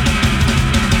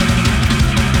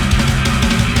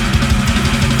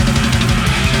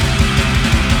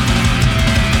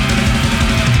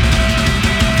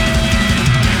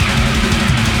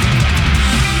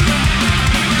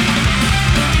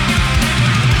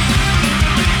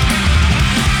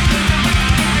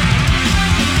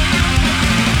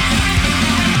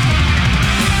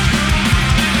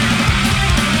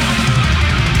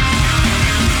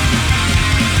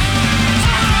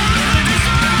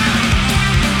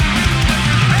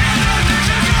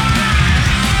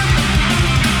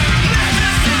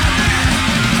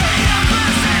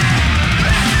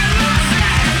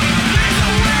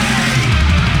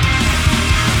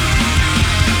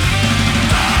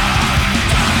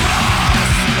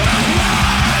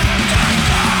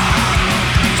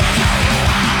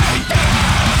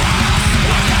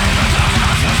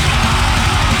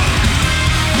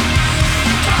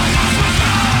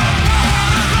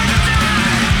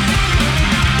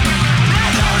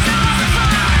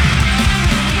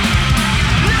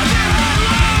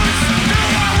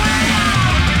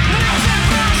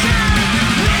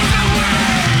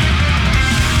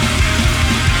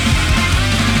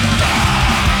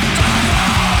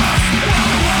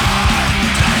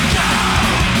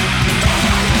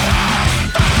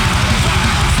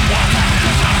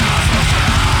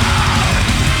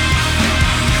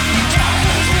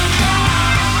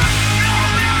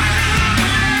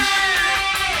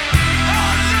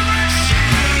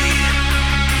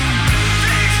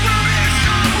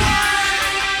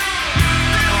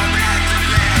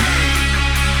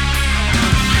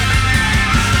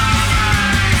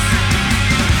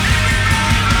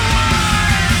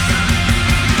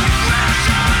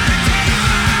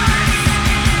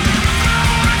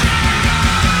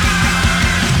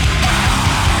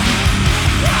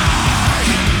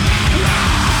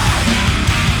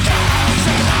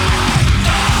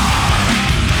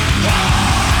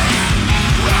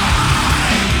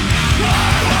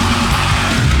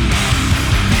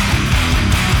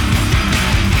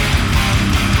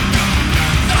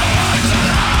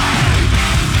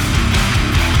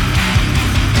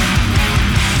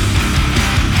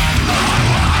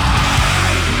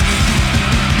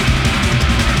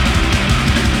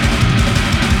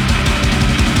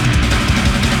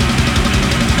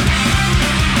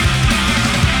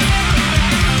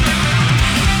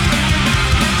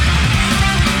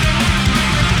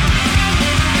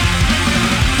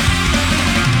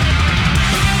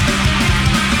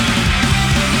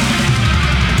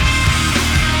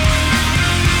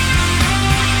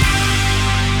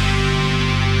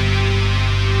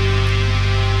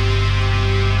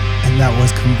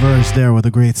Converge there with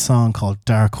a great song called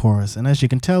Dark Horse. And as you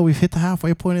can tell, we've hit the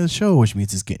halfway point of the show, which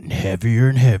means it's getting heavier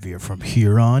and heavier from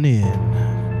here on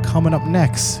in. Coming up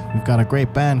next, we've got a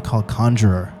great band called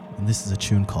Conjurer, and this is a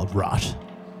tune called Rot.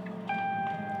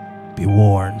 Be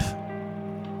warned,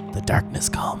 the darkness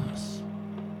comes.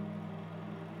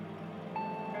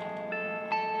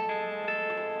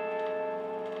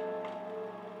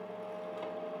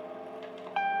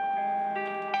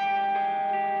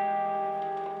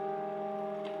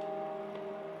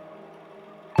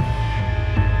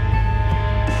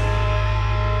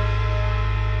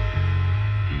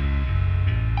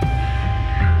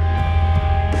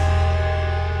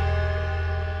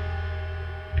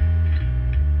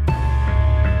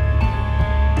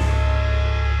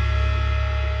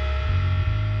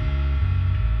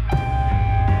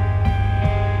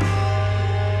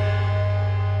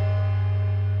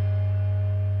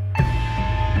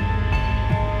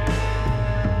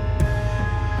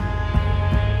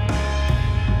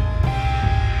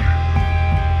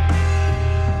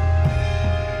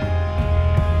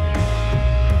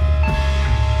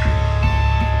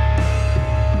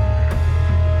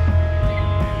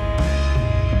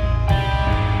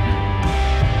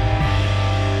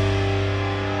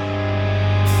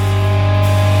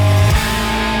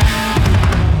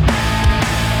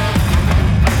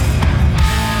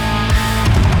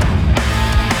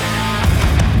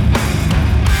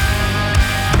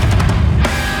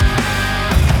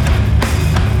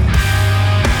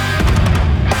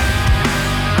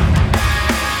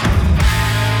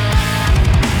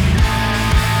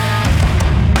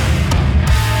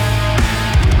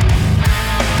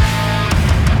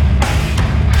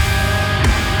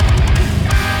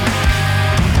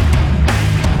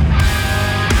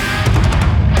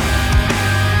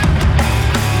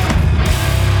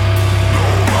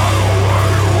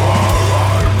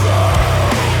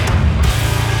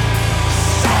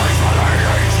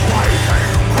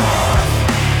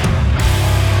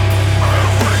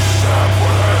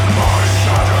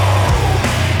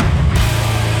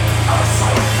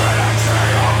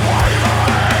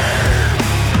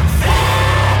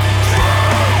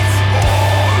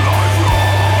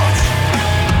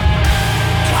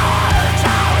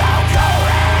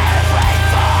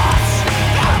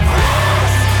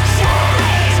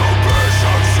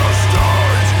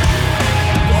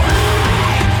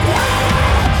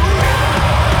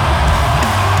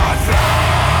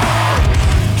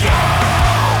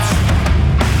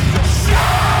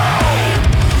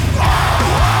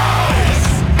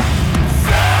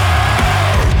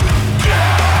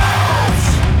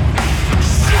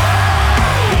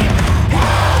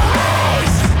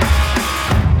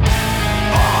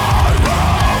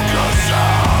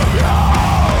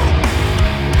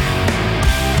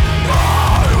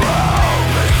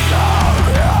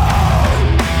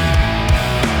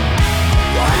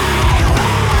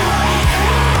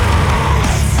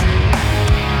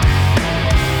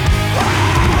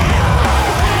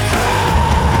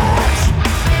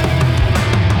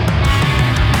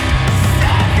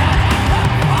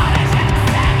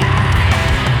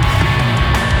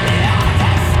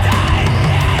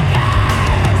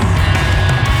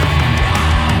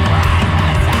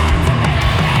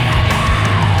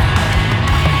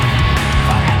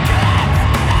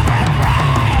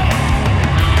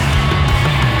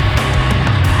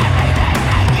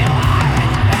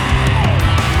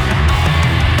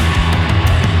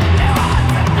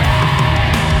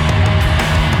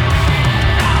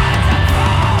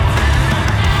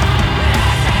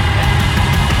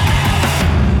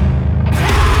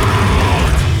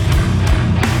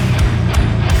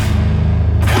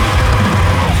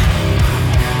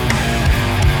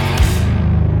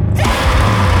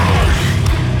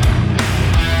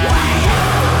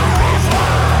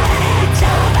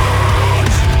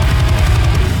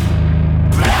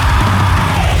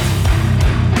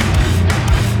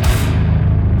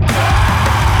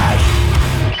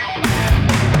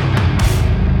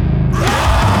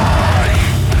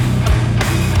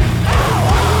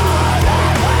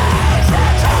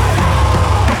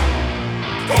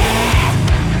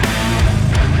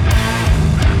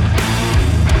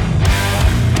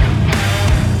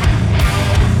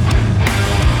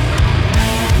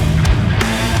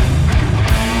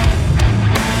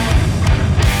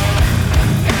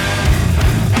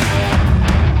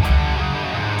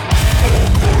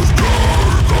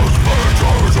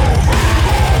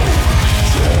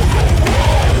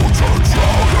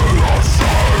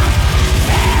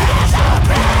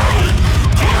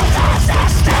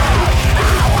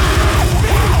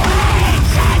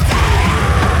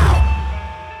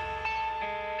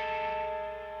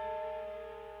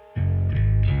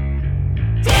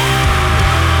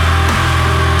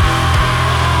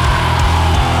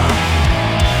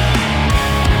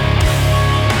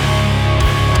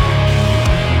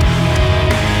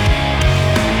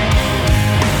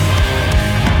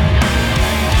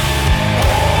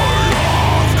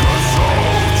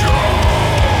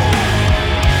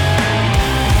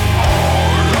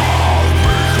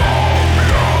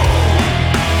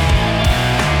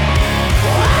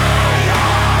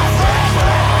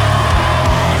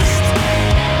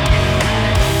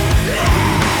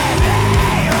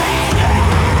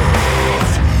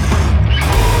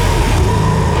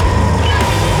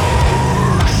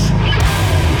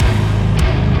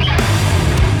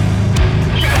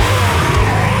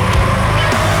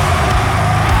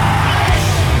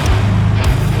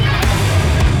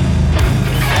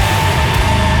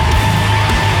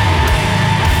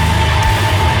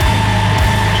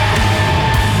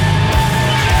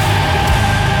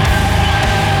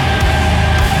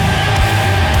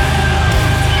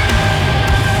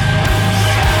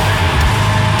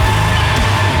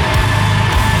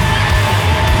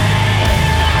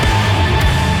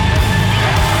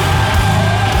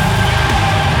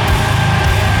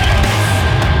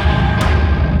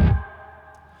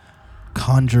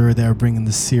 Conjurer there bringing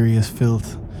the serious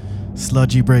filth,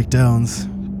 sludgy breakdowns,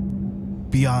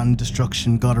 beyond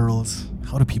destruction gutturals.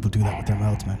 How do people do that with their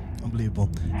mouths, man? Unbelievable.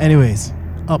 Anyways,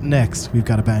 up next, we've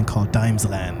got a band called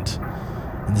Dimesland,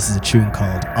 and this is a tune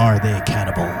called Are They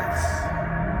Cannibals?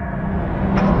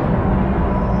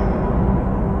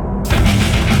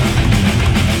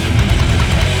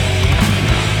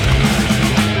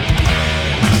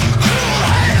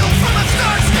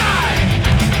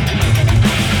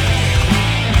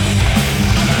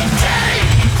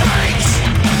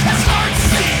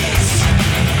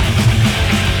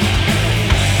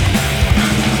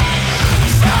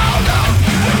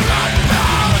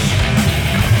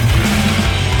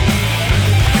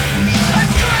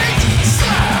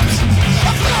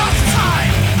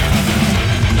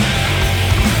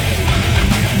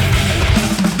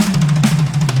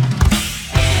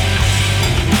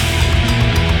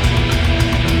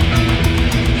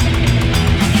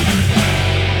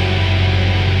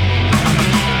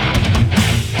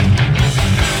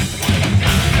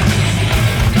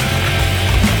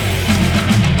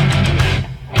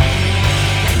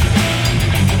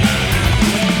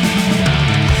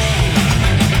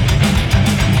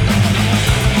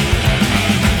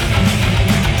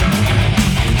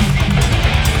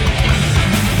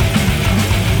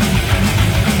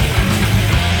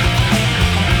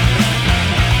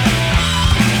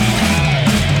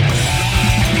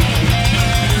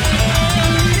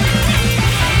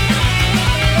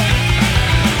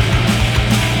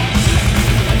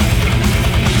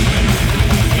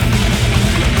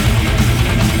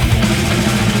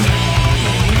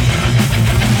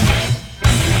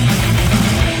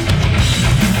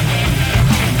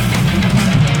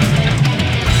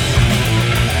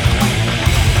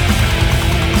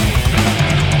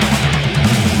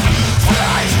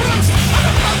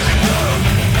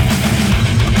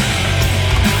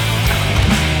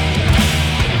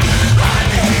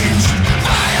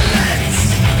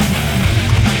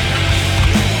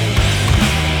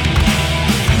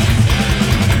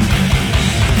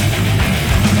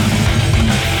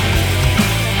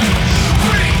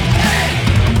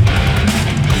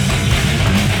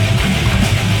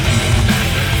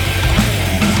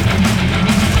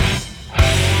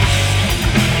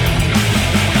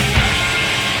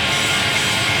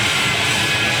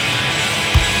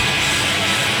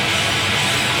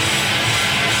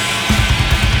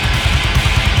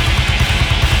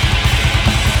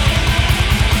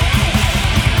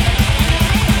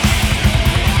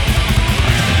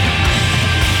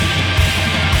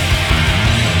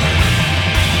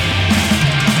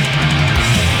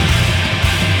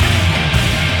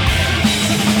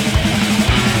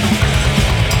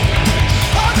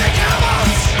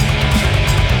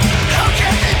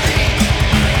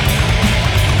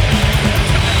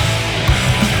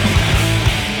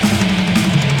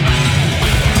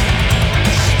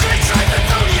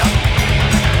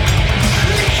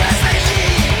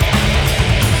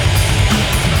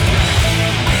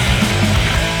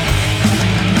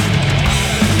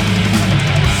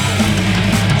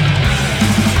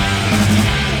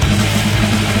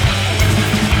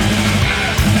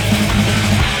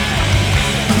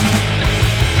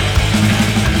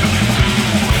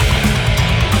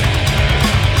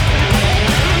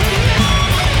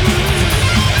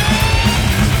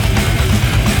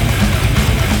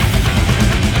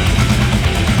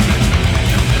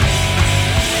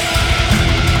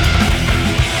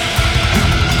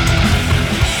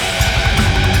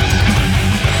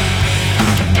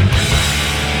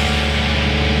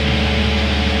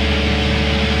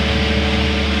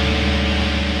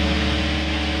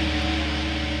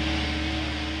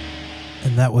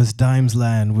 That was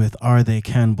Dimesland with Are They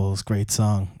Cannibals? Great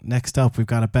song. Next up, we've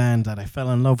got a band that I fell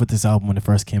in love with this album when it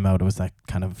first came out. It was that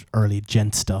kind of early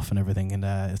gent stuff and everything. And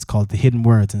it's called The Hidden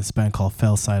Words, and it's a band called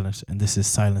Fell Silent. And this is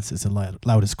Silence is the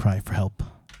loudest cry for help.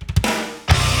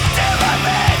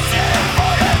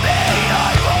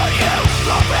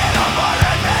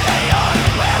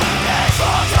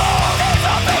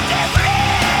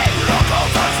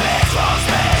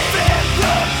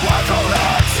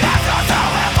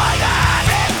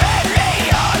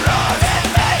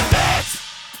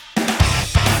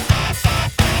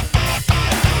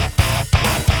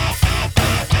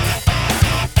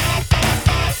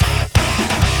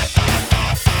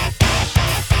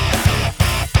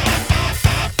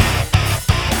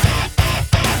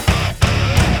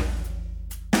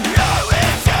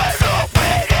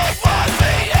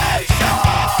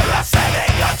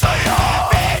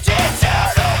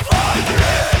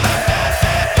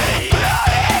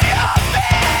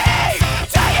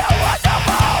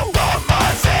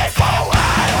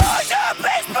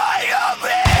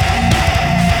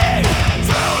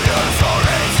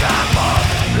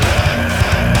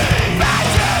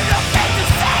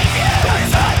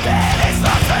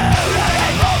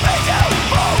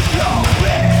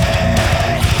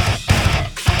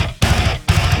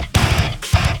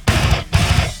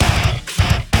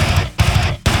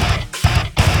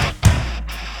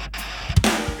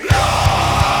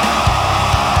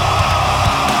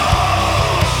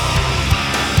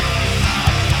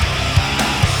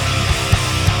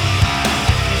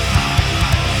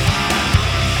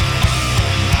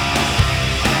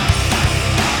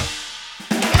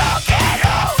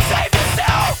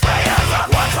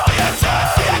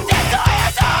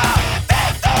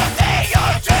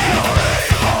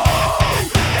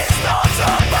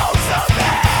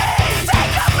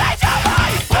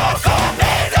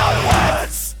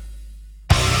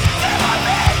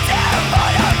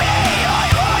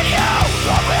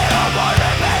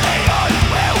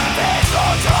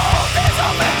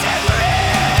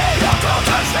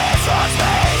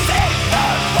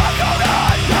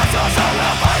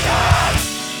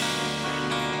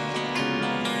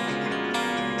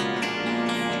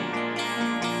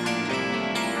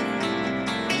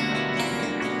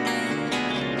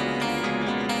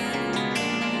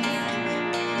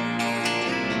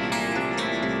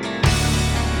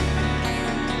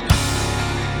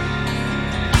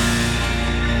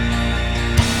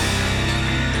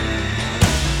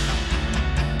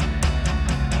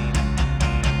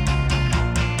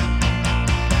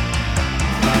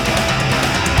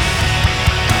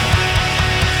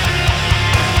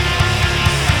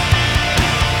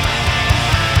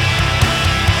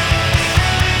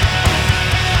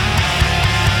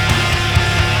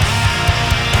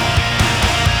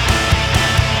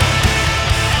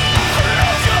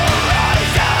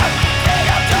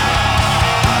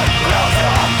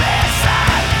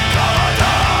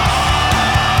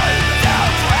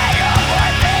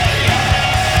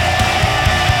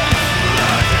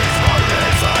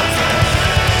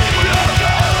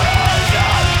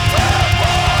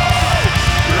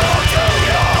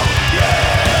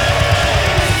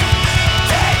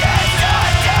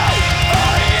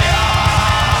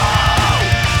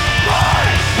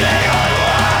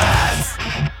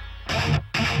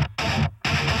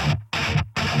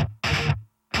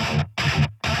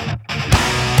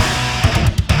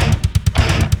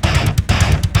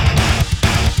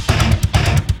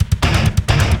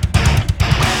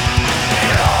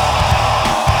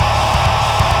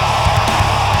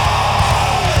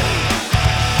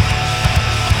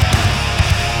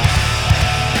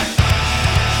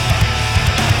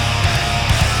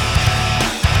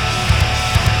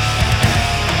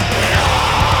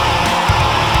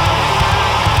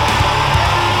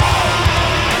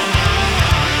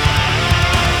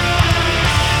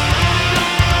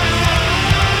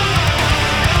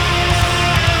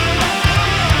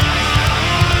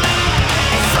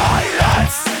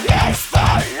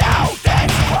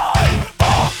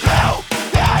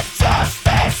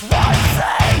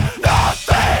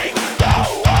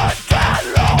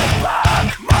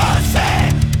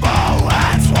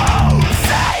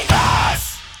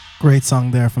 Great song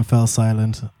there from Fell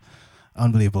Silent.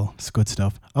 Unbelievable. It's good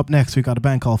stuff. Up next, we got a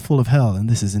band called Full of Hell, and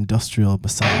this is Industrial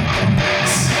Messiah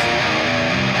Complex.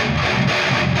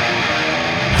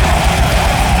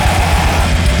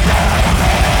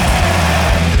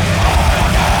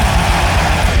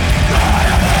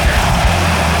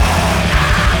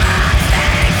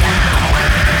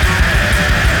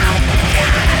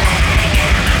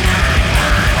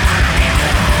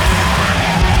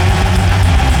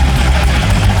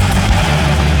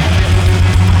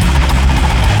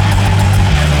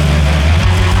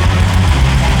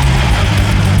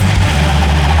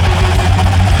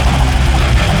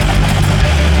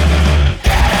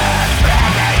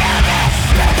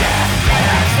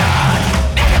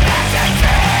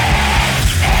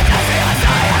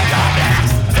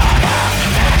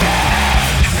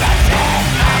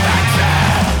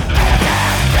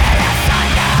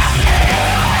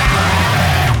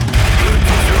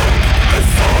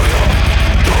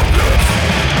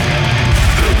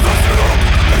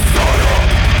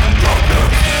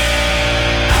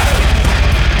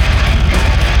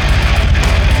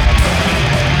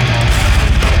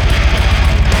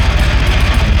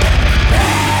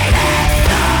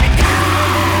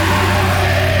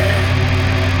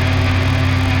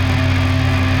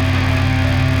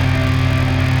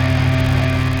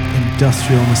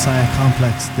 Industrial Messiah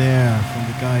Complex there from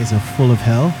the guys of Full of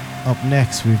Hell. Up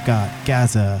next, we've got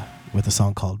Gaza with a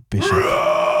song called Bishop.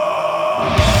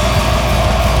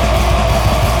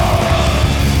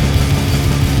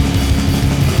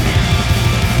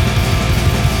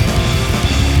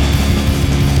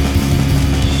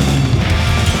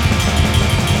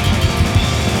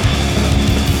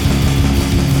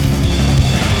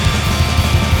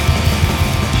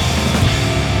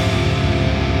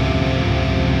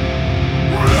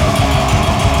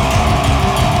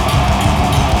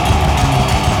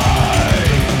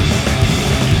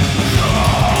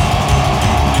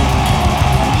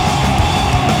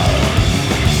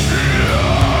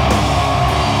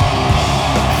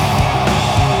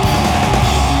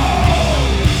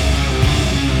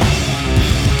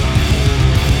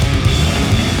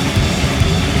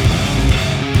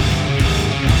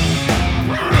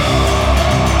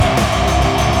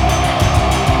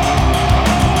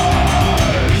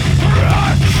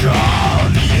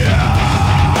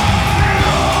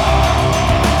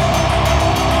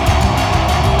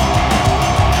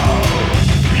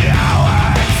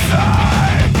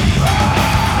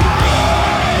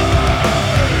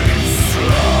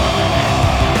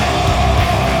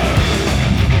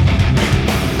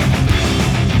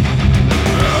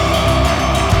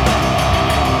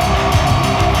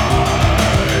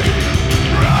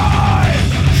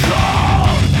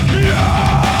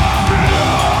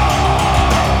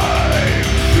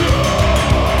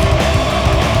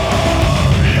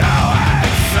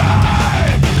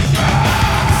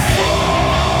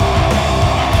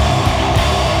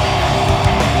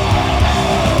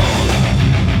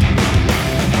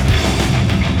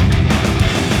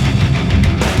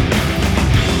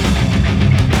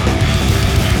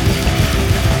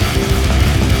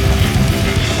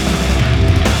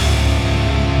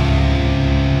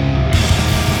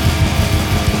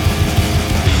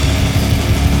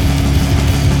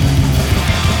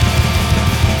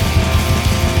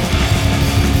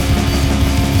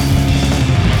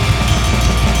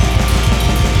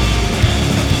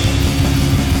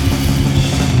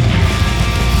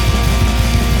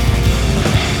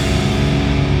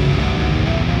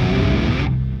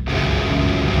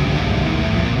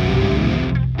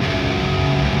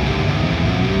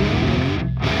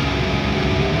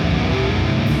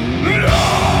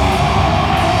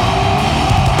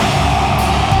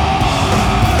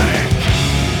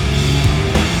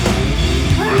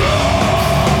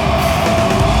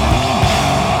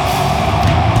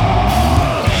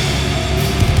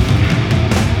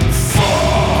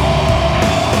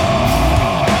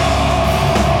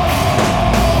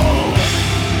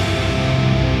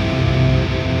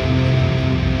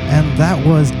 That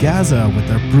was Gaza with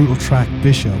their brutal track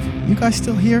Bishop. You guys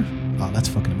still here? Oh, that's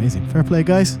fucking amazing. Fair play,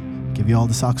 guys. Give you all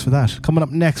the socks for that. Coming up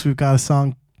next, we've got a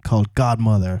song called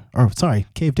Godmother. Or, sorry,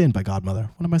 Caved In by Godmother.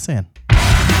 What am I saying?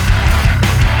 Ah!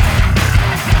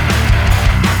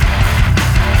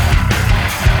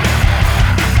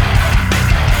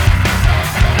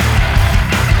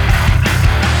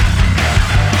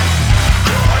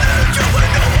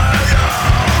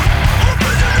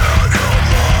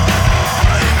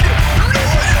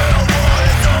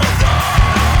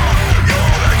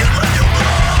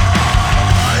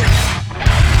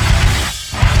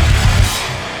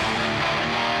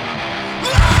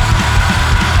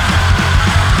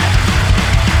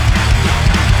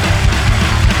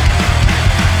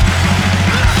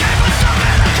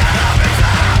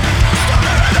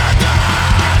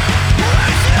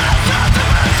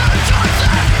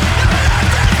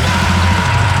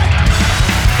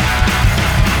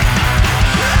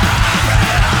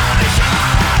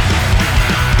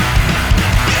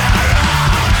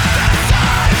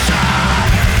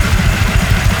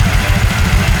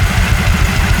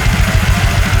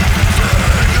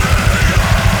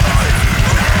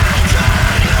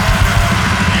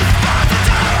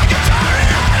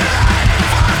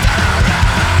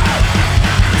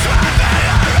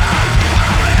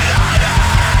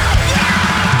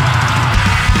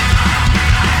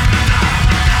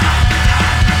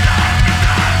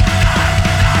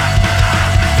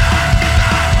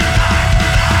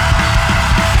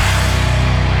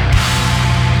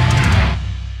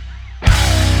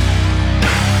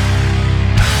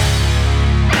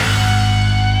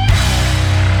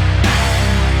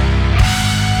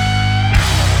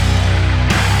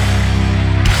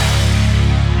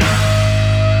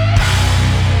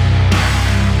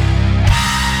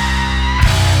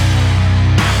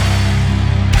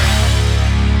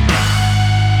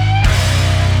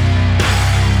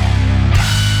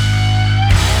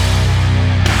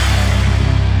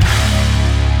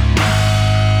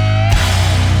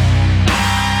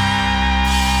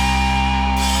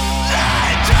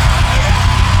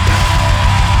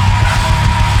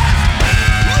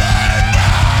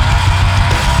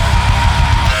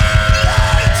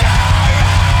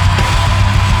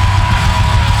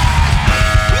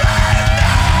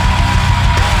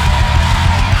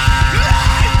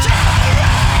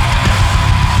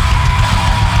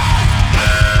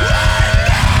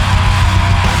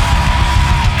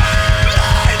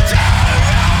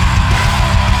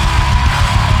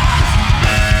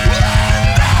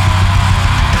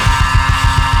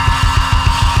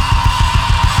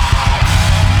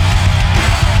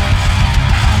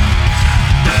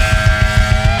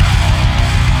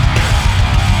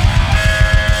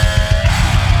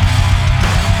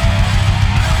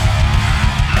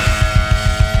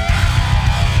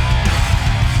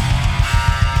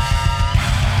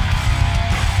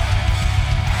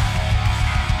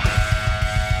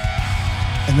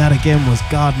 that again was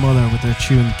Godmother with their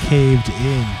tune Caved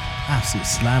In. Absolute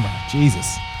slammer.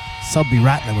 Jesus. Sub be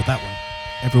rattling with that one.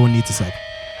 Everyone needs a sub.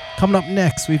 Coming up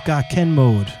next, we've got Ken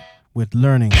Mode with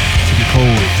Learning to Be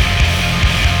Cold.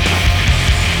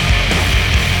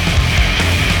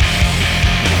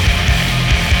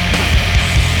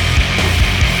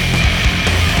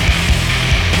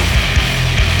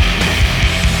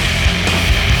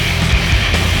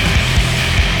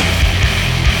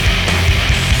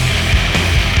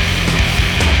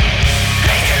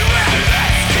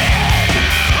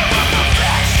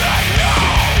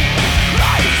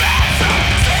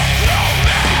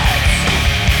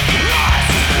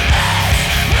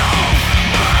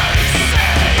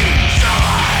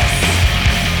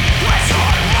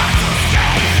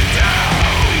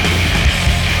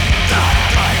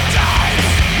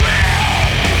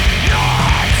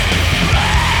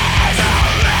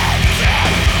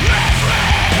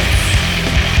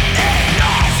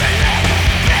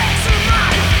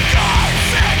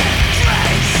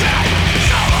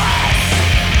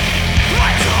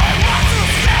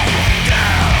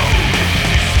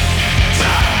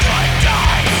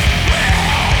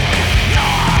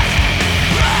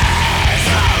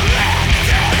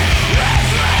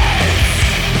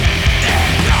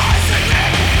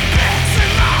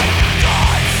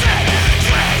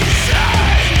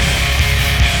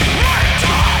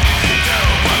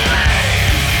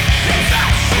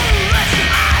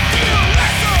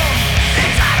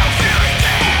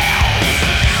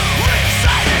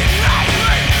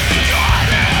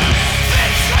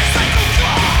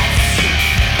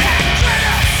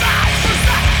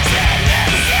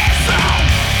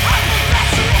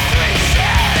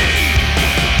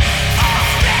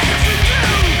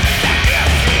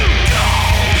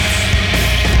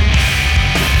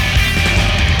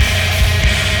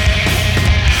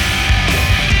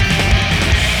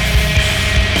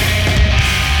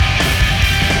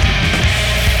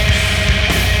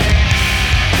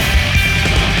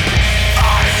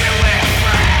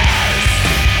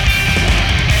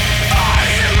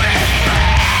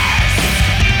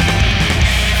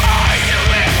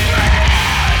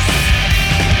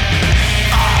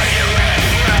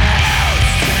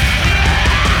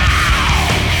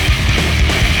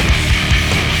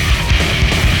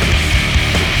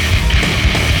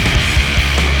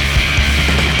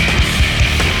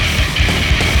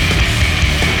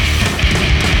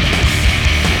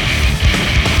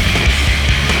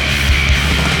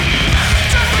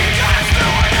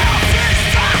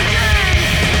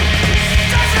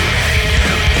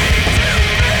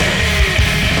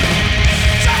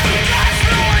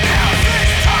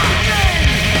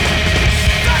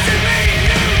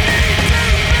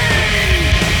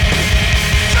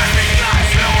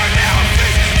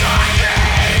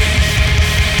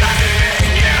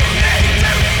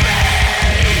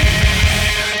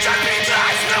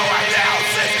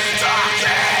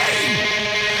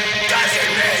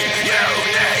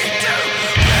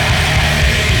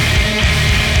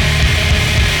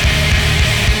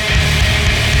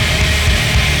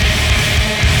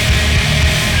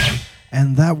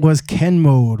 Was Ken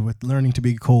Mode with Learning to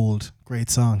Be Cold. Great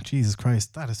song. Jesus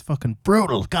Christ, that is fucking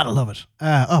brutal. Gotta love it.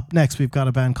 Up next, we've got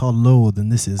a band called Loathe,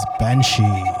 and this is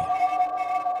Banshee.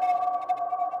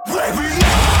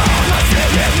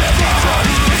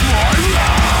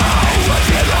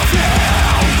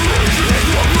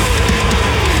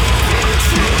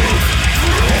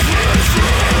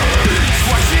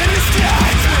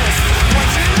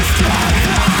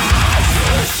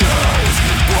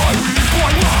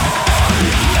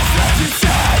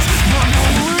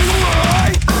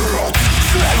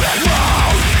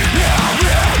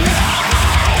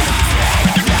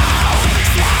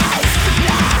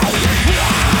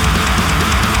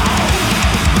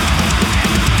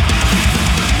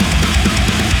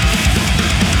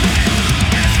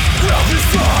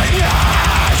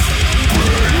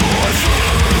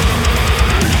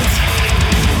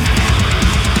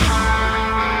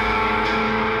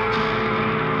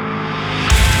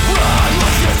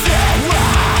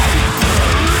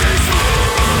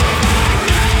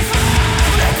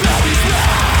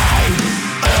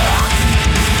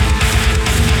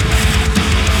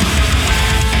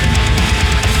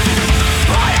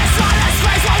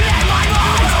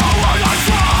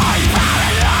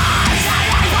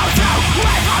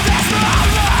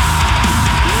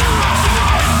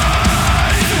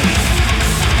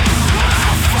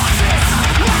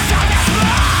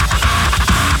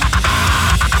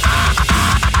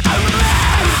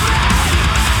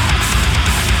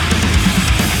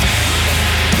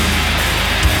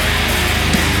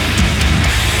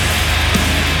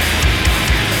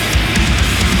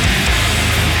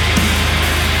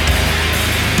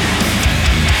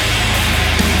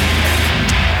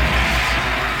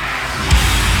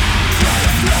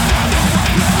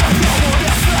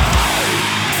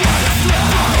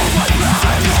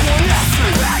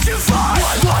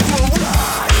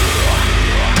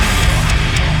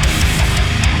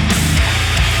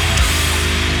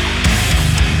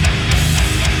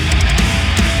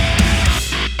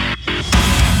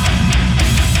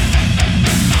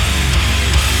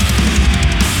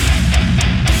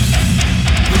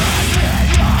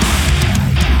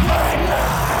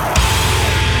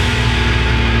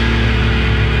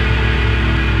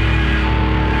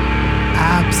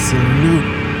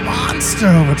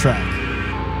 monster of a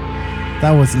track.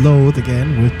 That was Loathe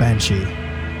again with Banshee.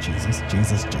 Jesus,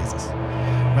 Jesus, Jesus.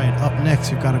 Right, up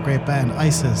next we've got a great band,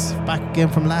 ISIS. Back again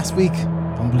from last week.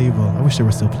 Unbelievable. I wish they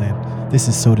were still playing. This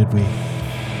is So Did We.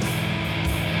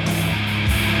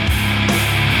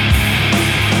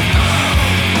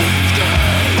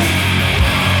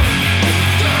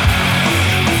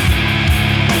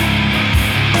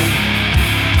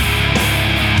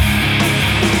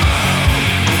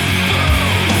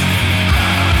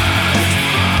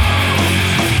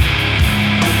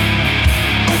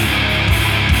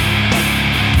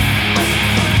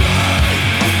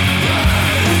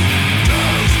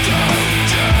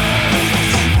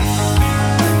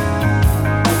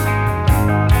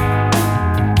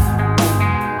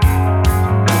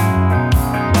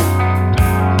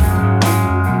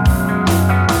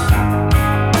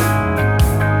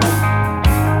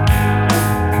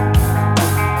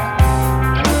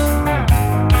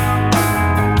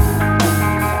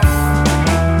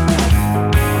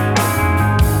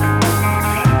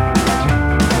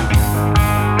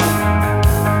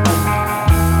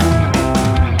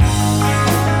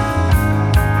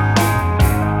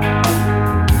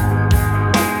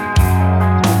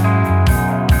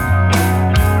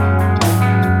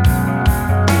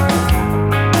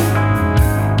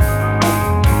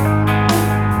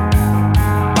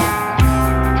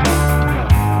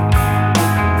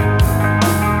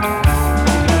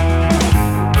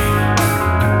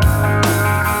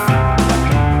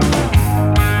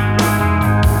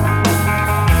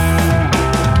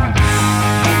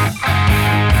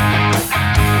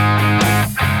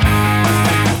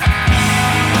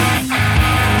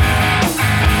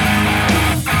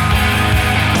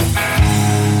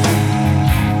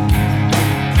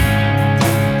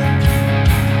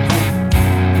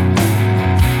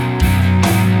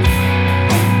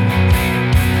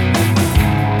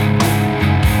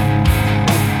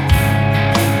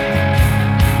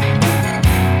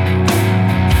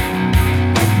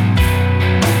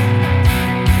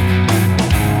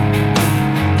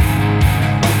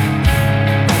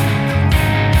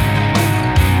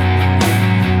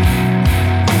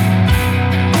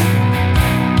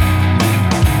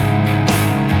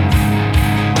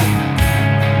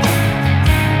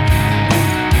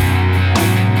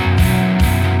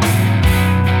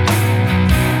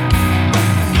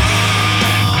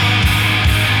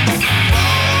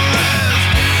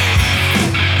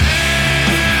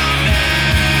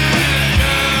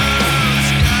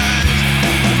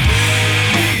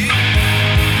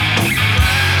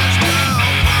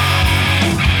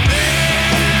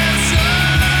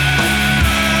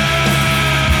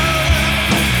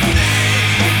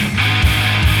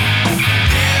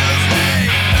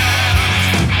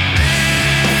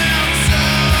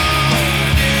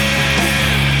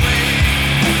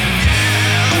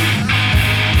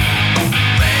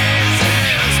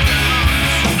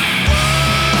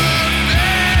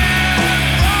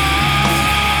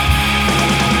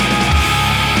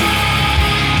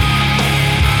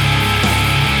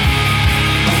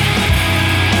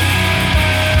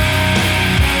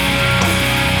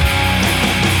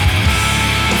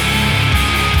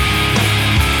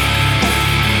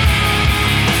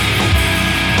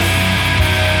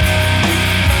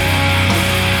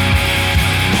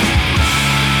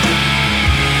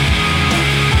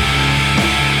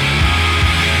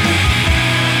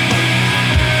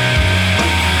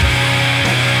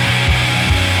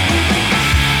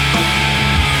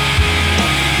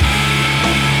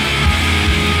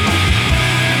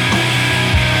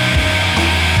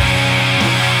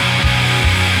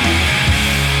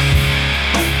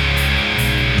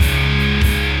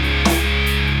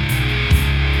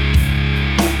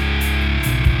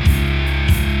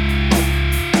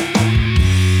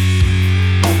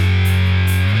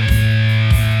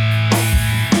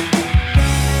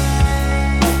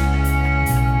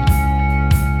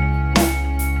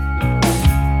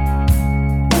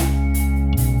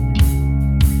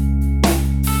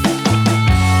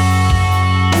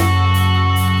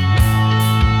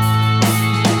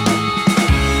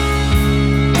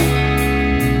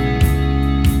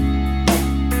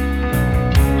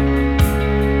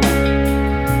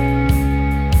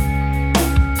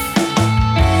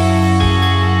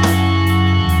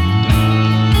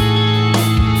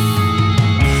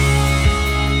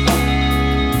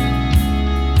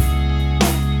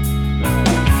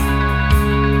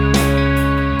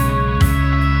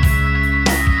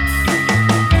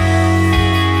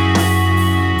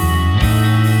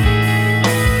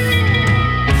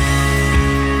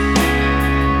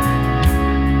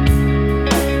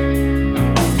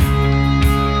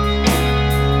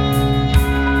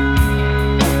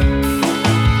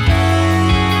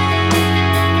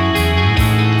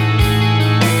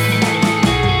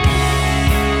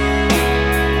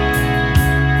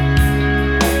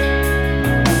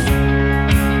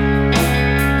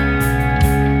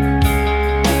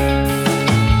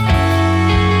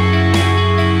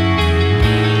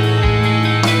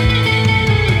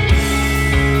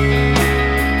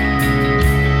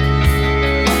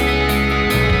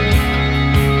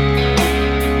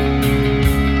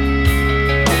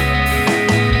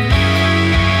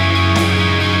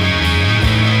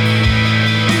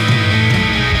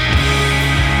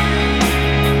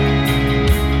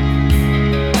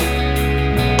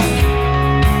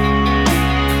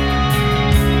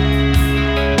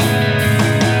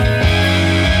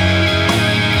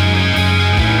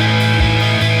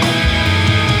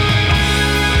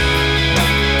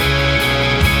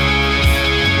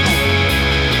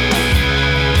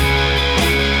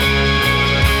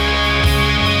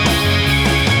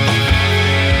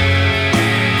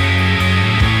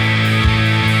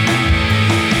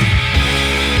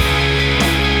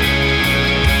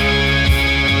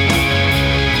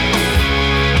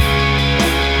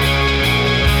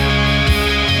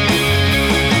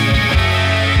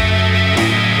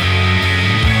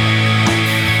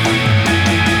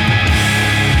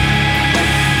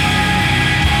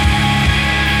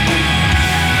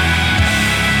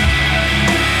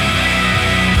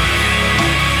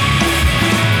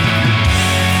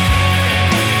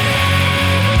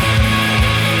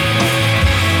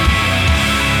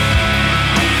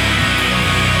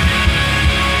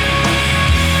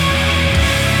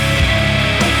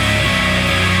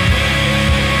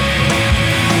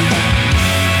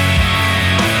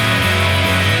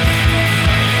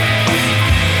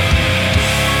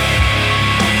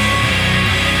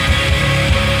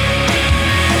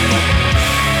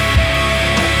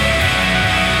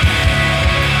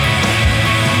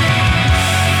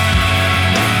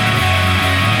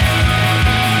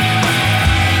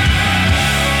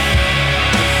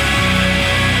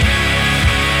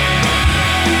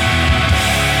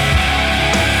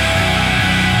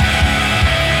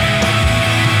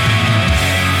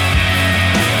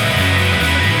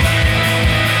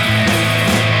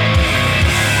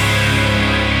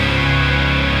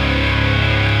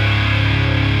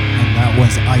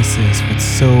 was ISIS with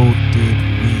So Did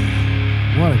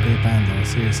We. What a great band though,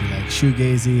 seriously, like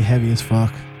shoegazy, heavy as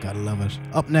fuck, gotta love it.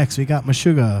 Up next we got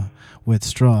Meshuggah with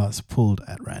Straws Pulled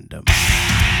at Random.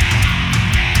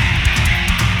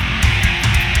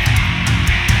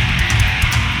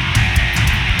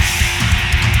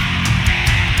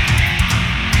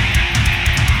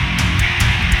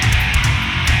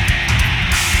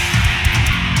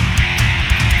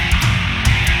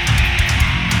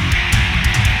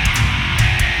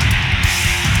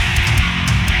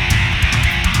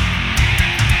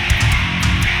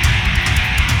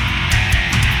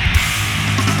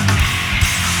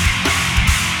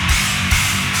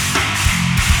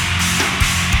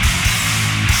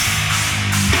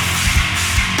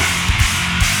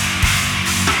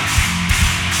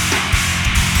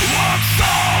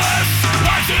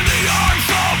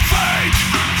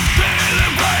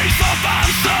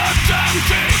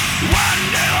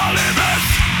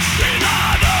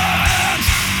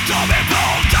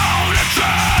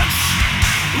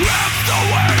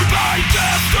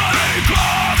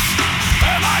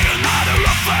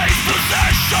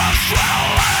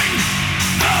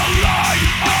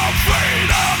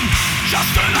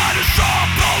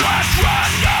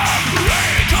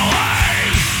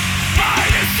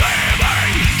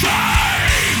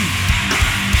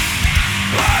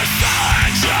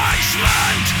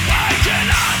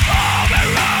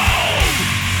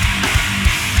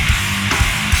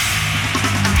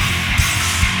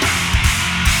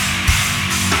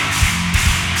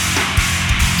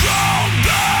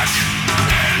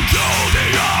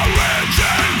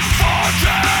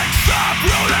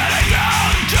 Rooted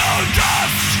into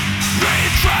dust.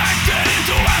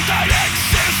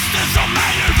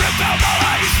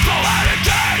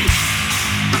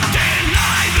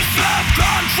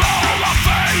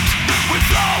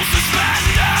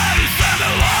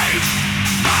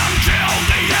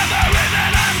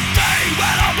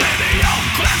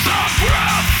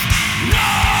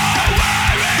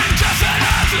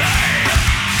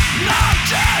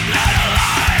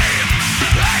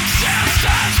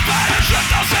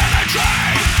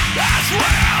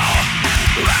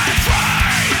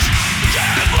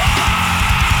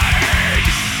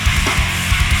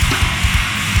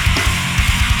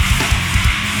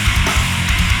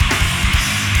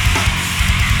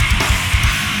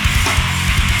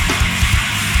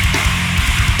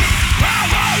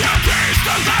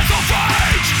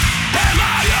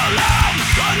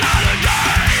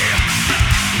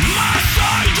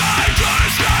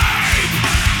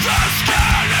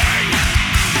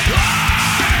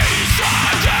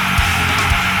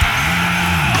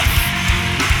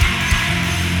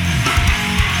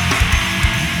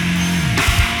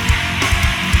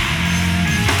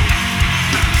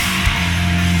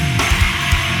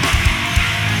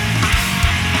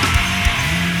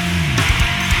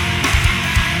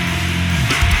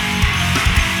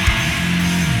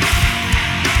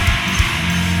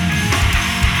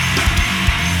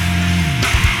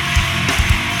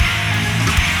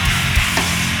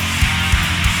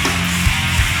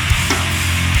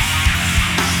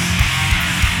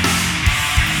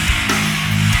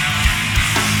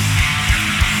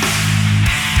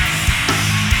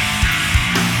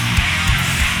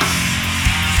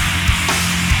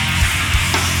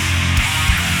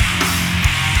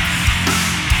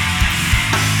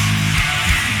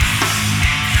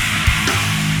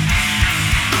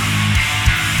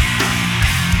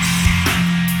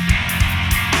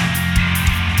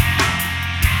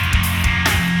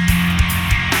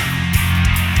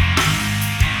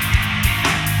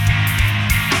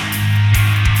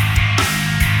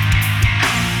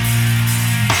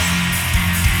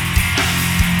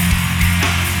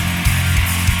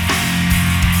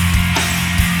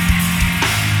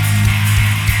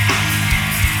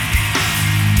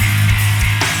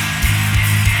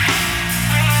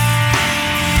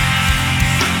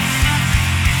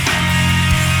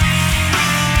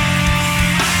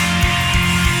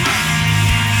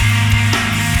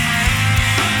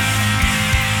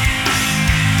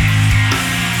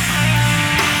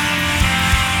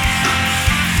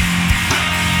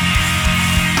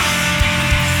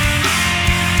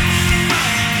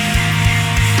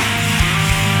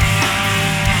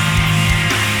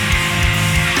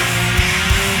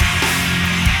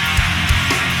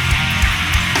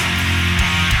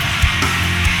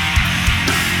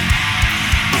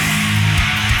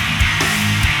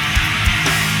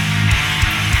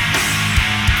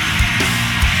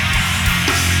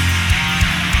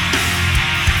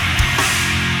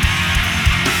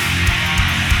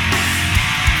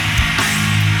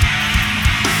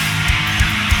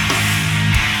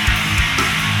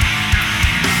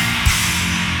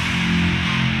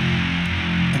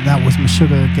 was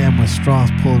Meshuggah again with Straws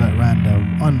Pulled at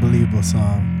Random. Unbelievable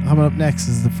song. Coming up next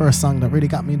is the first song that really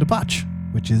got me into botch,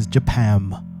 which is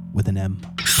Japan with an M.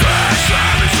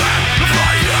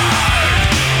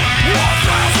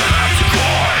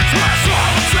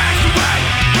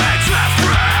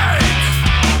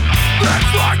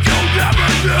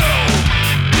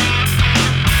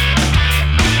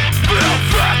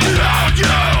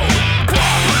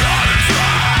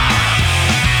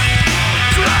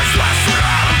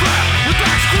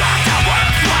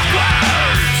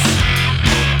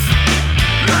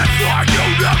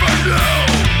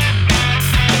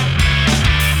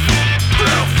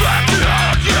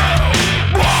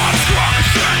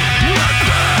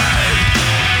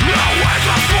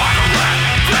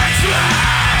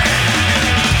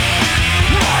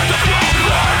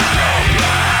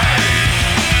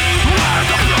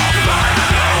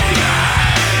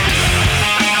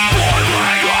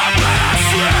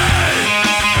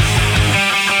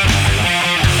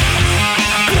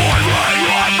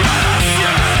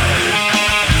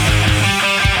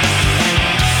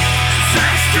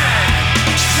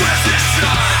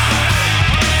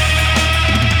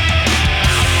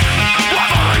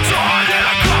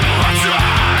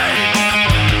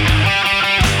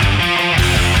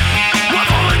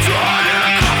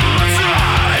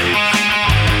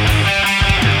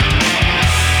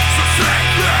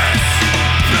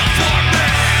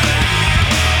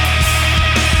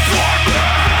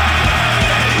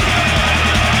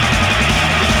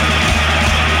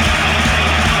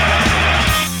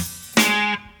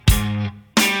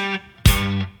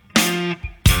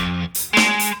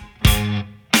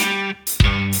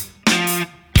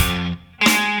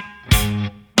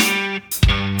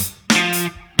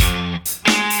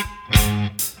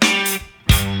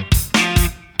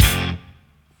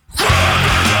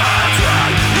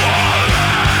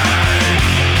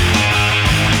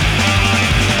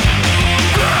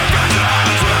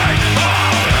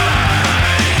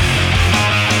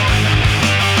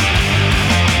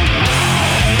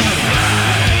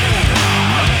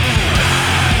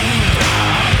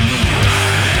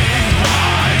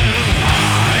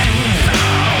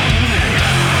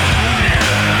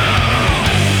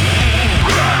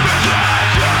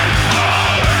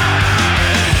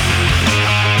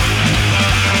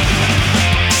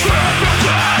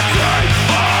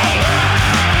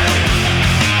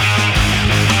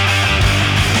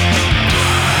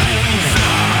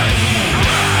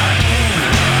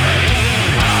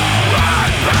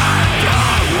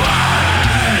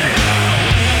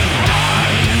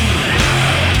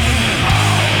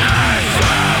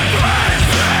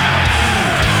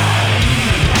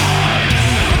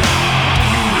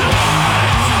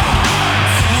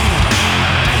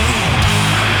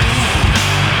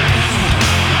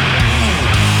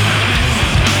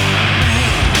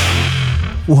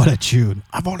 What a tune.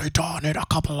 I've only done it a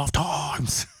couple of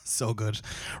times. So good.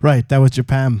 Right, that was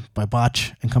Japan by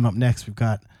Botch. And coming up next, we've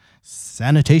got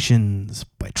Sanitations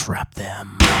by Trap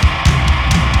Them.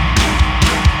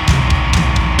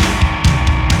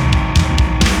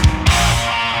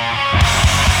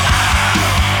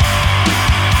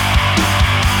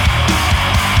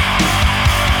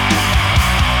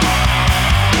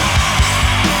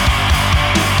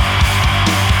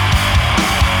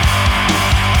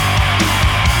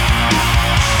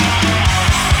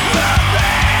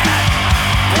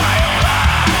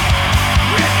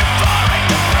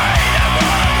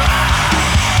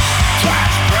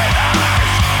 Trash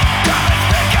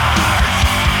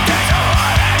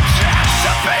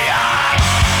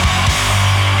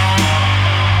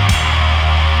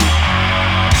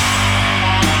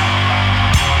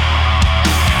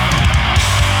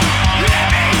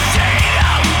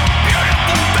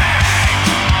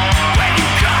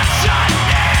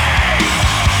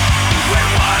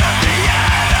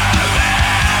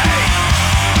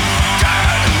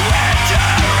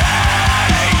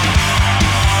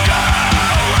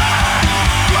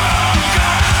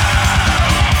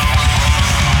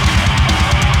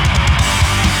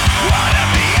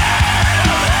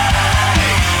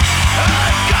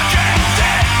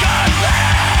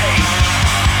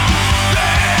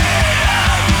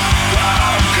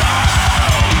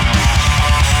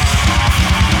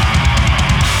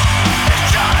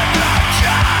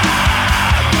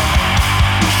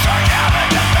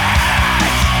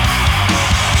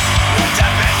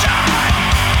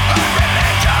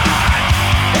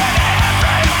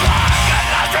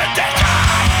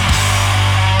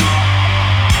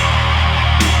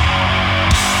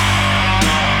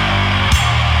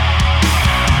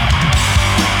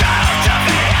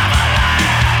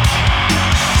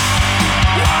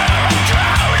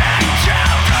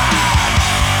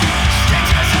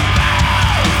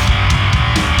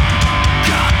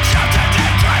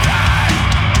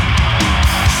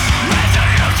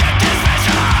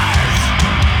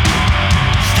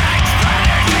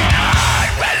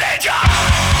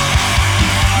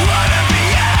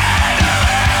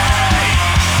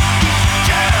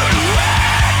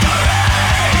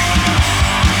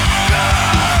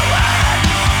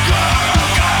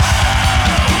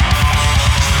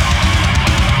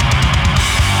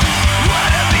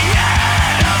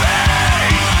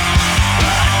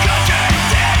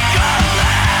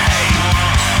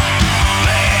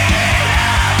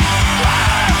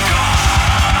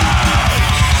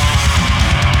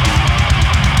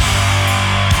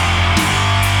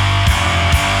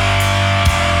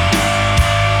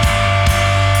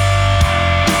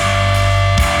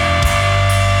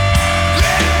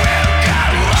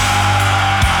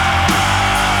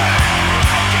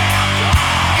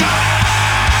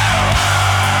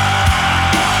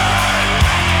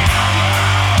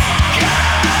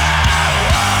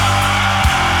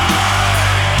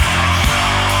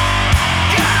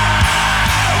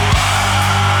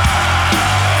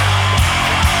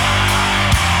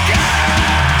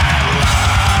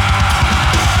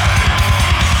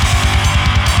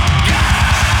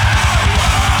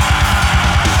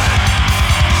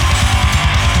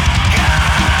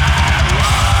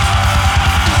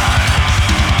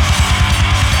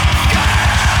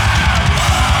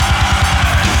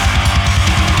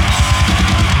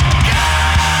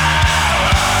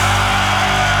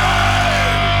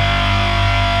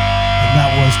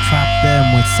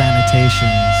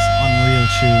Expectations, unreal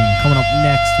tune. Coming up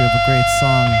next, we have a great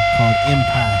song called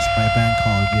Impasse by a band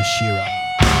called Yashira.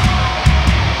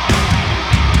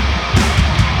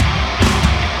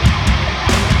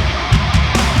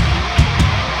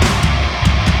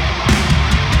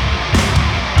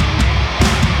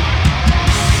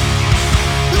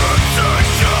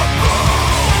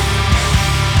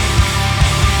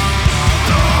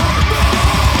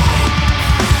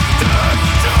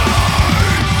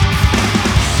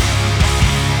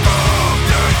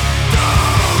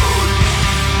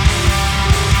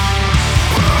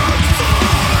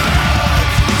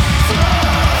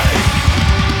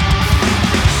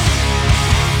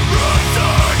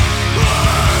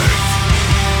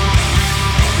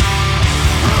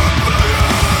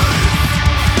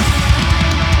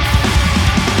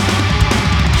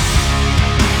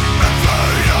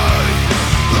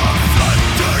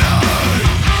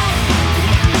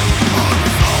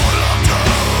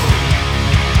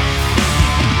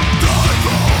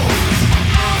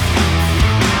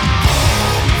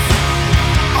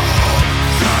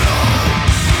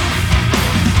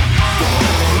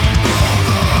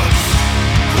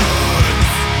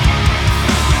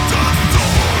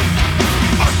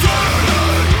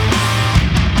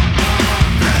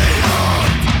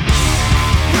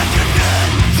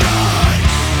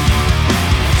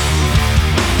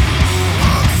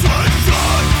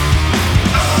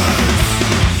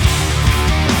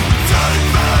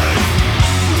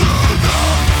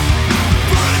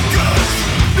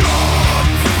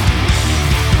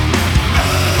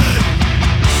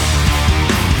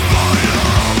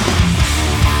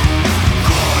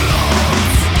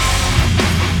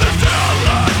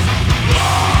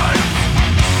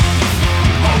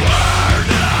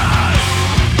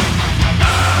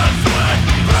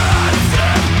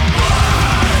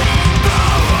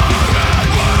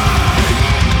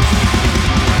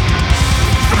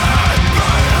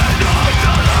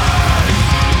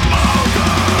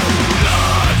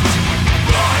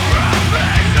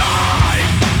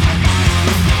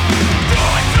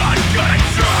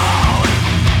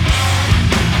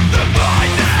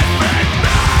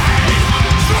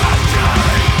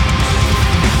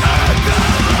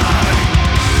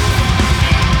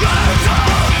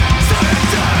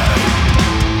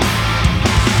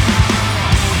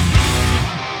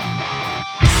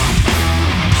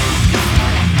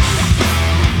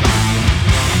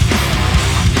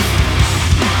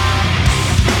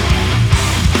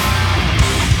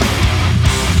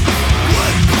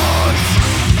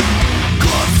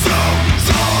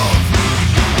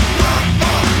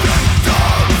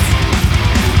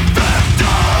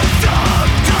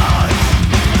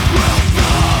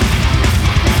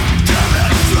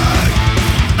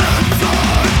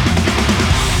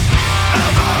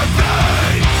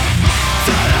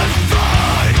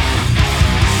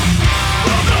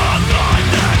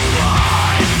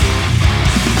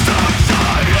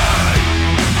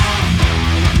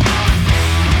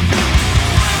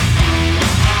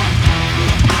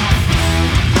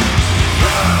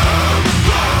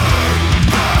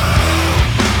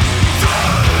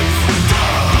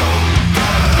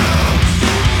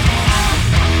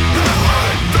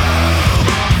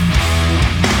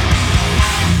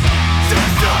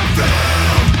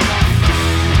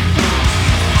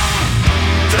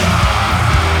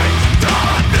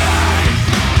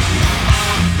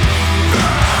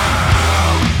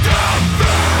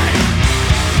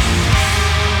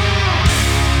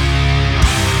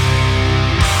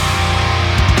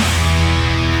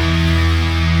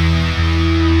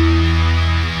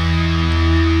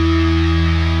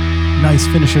 Nice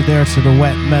finisher there to the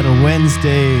Wet Metal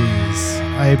Wednesdays.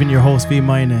 I have been your host, V-,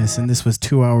 and this was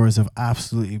 2 hours of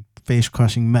absolutely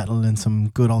face-crushing metal and some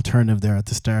good alternative there at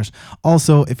the start.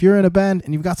 Also, if you're in a band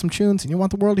and you've got some tunes and you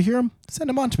want the world to hear them, send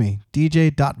them on to me.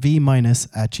 dj.v-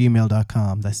 at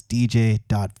gmail.com. That's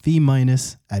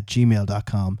dj.v- at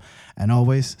gmail.com. And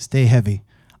always, stay heavy.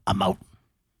 I'm out.